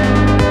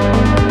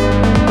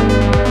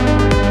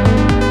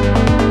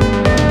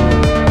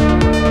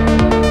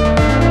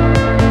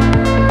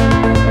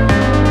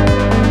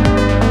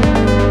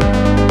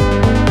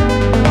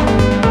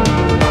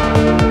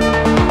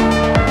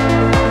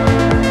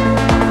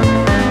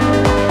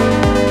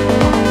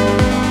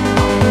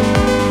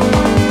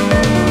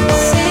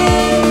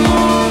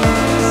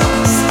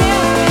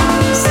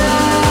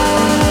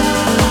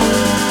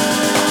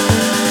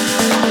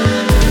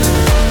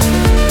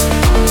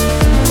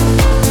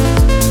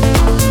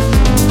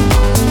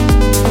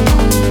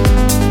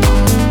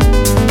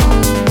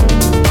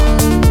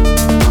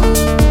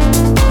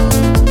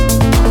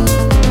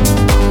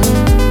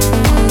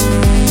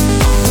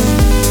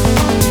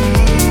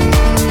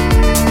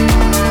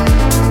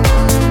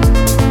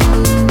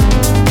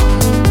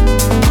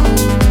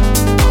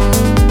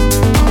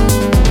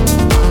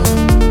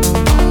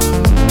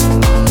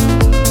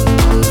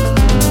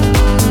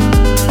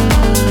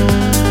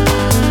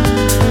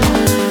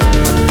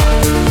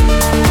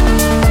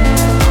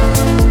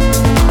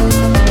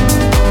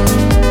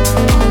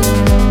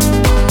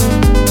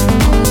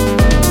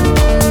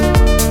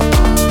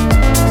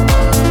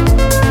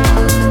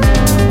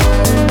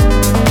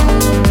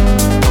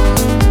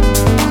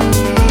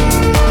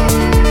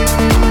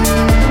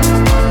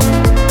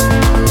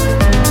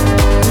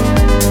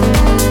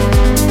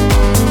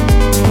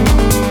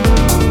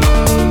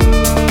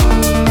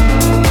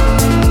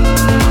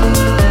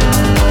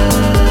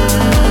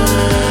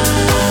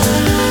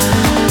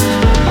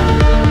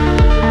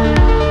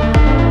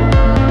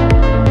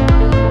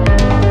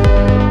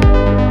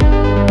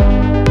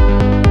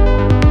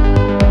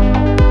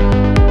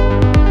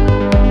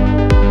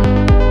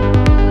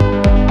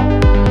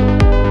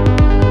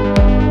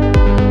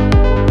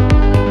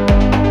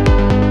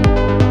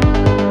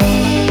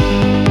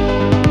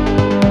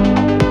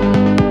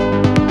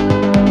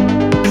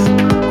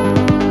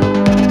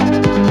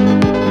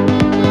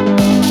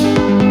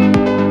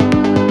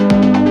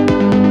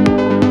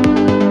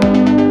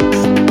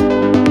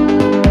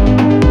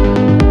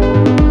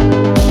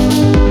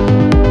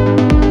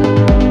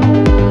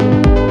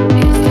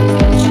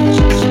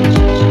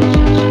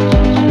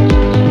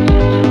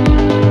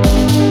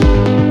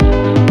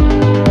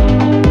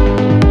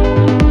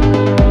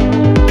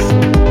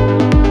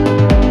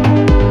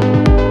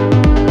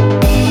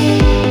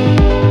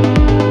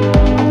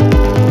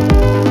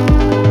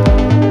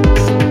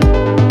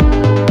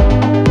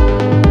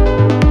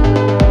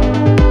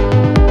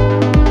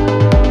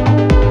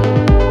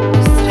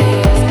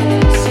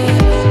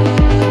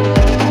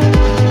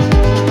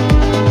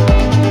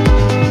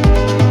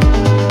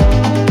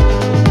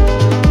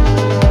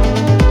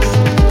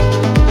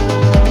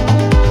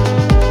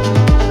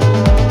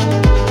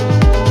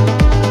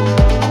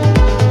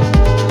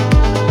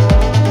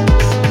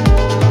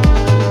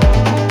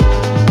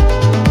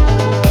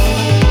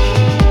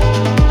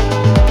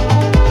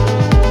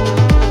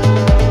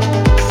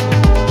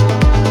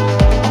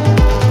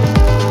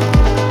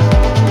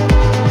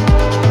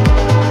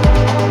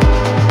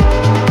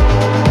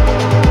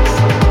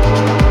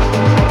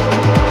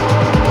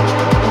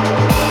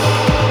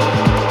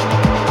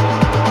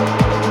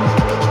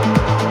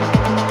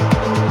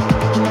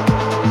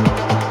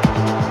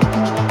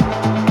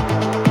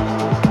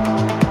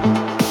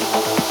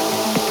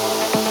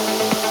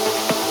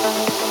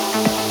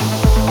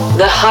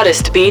 The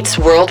hottest beats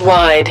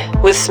worldwide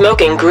with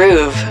Smoking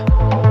Groove.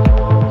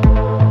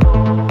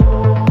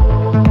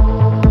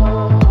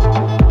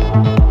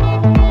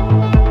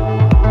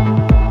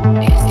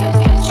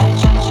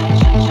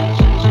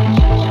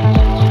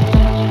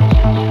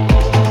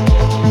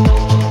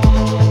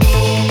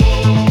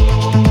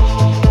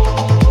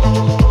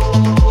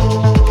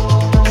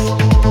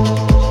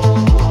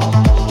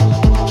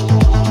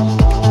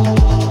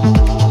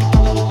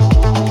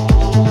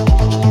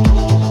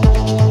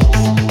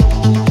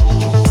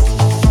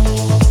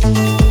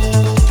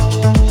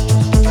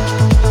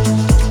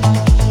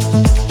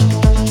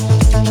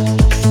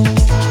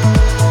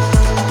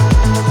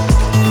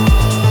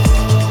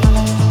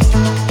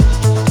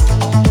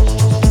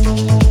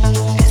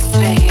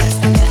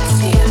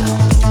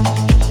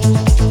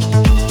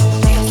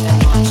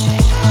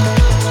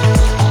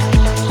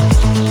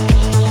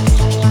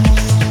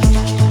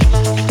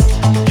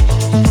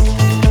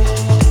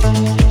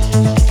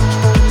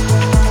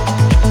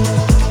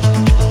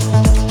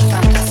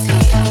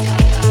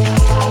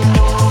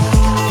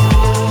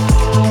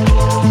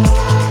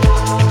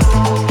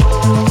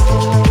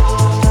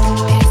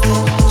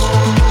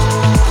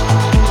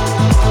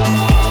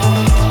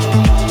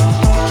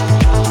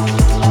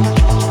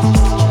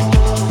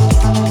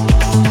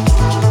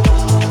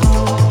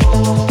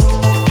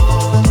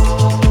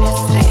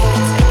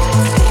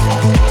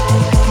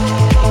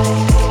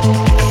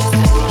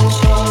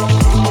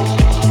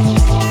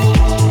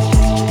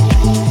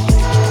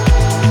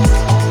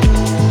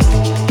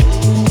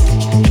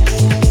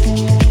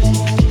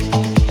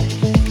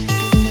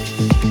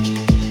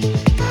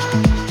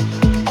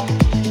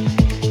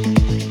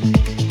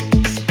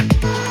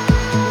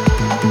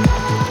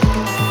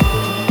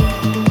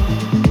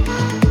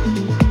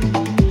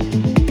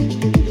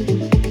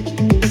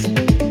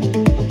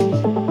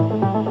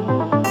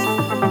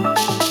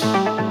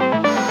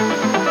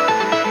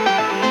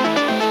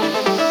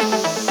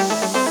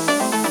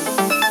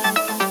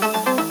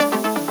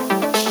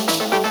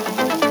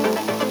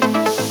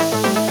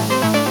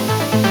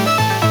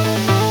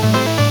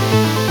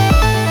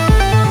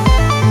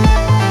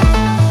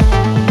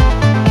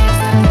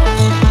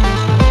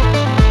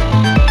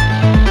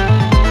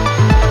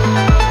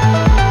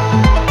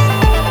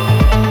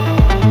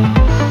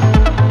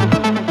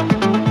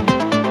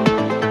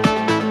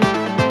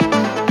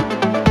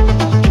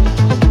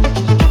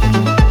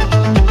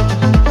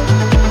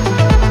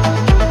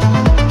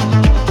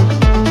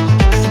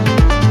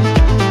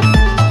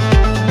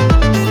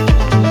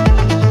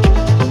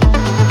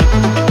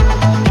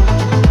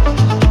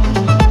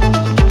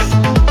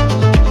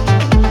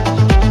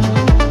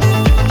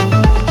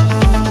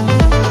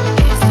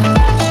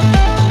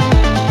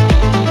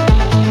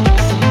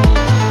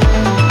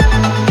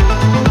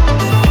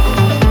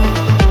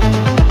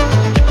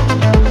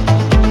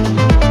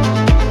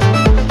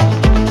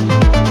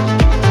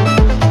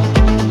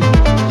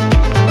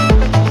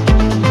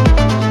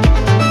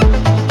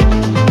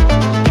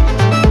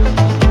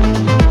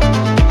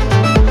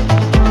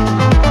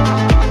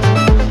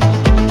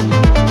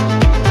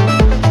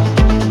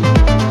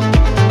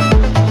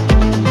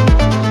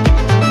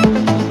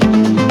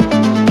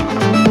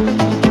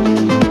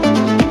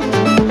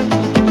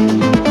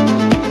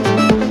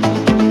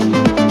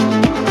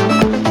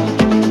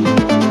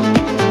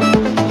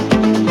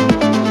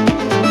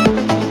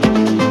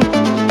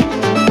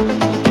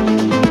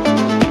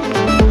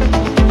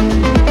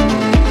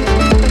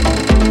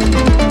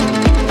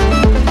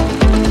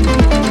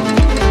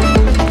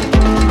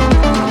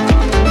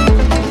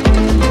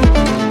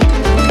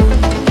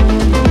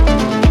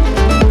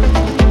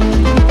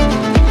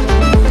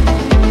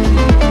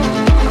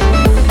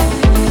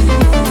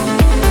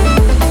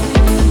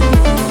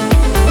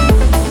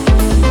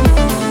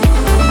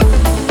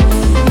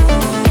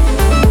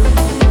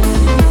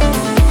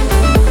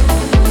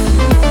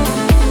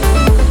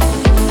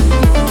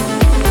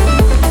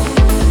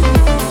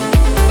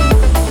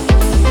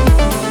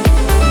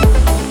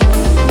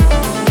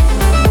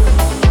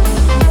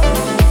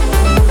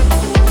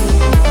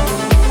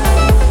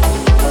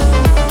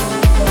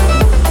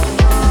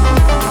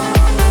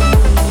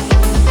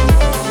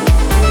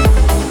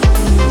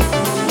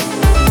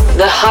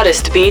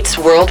 hottest beats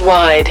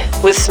worldwide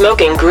with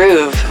Smoking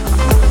Groove.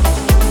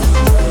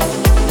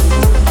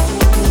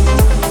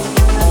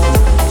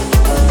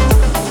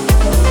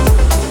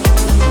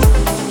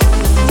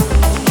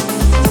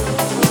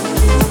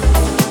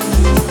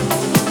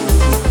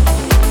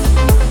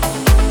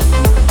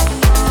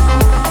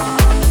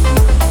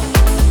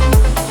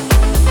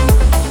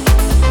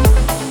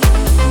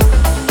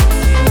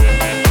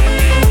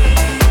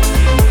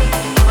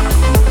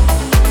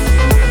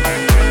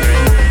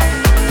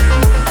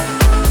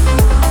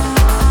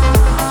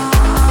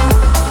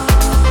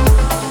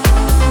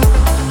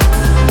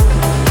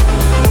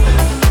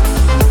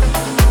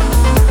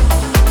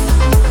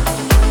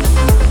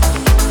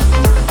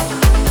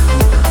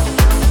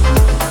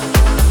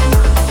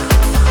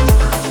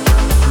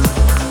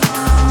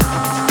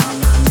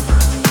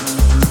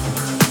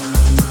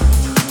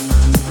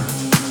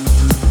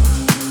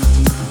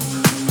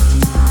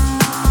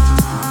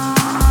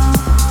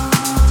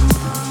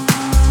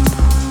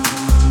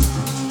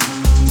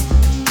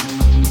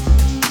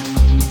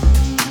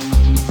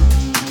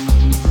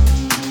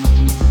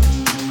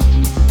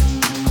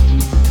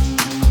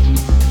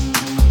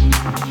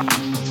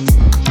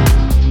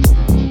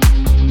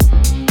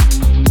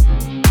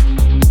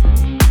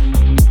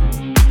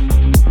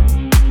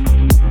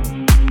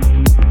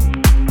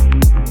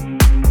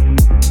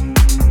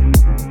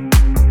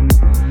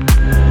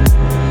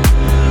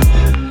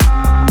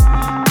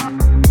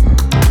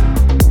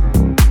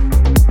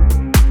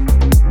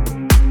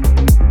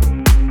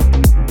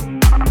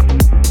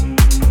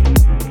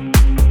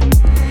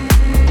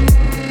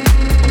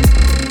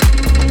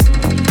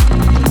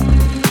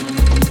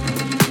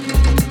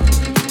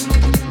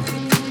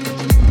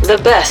 The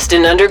best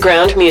in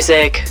underground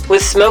music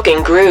with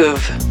Smoking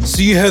Groove.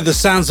 So you heard the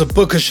sounds of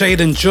Booker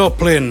Shade and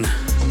Joplin,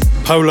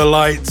 Polar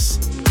Lights,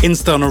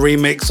 Insta on a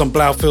remix on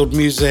Blaufield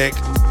Music.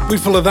 We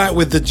follow that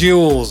with The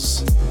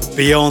Duels,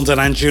 Beyond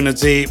and Anjuna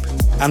Deep,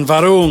 and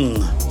Varung,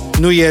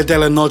 Nuye de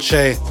la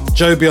Noche,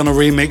 Joby on a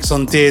remix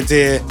on Dear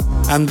Dear,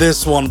 and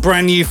this one,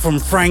 brand new from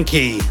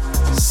Frankie,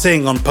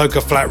 Sing on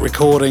Poker Flat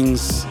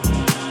Recordings.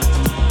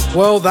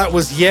 Well, that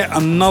was yet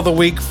another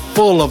week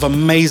full of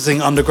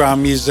amazing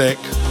underground music.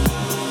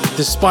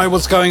 Despite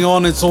what's going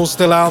on, it's all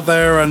still out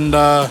there, and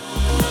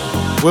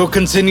we'll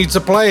continue to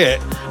play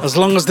it. As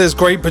long as there's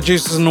great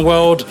producers in the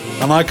world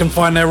and I can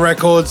find their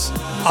records,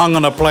 I'm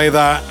gonna play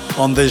that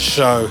on this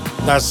show.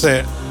 That's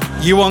it.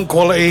 You want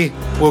quality,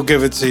 we'll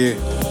give it to you.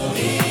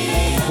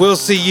 We'll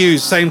see you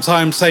same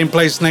time, same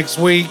place next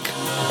week.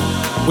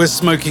 We're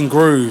Smoking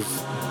Groove.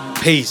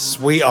 Peace.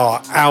 We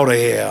are out of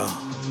here.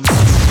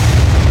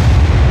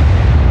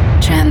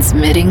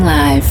 Transmitting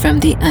live from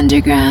the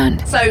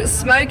underground. So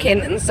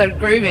smoking and so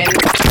grooving.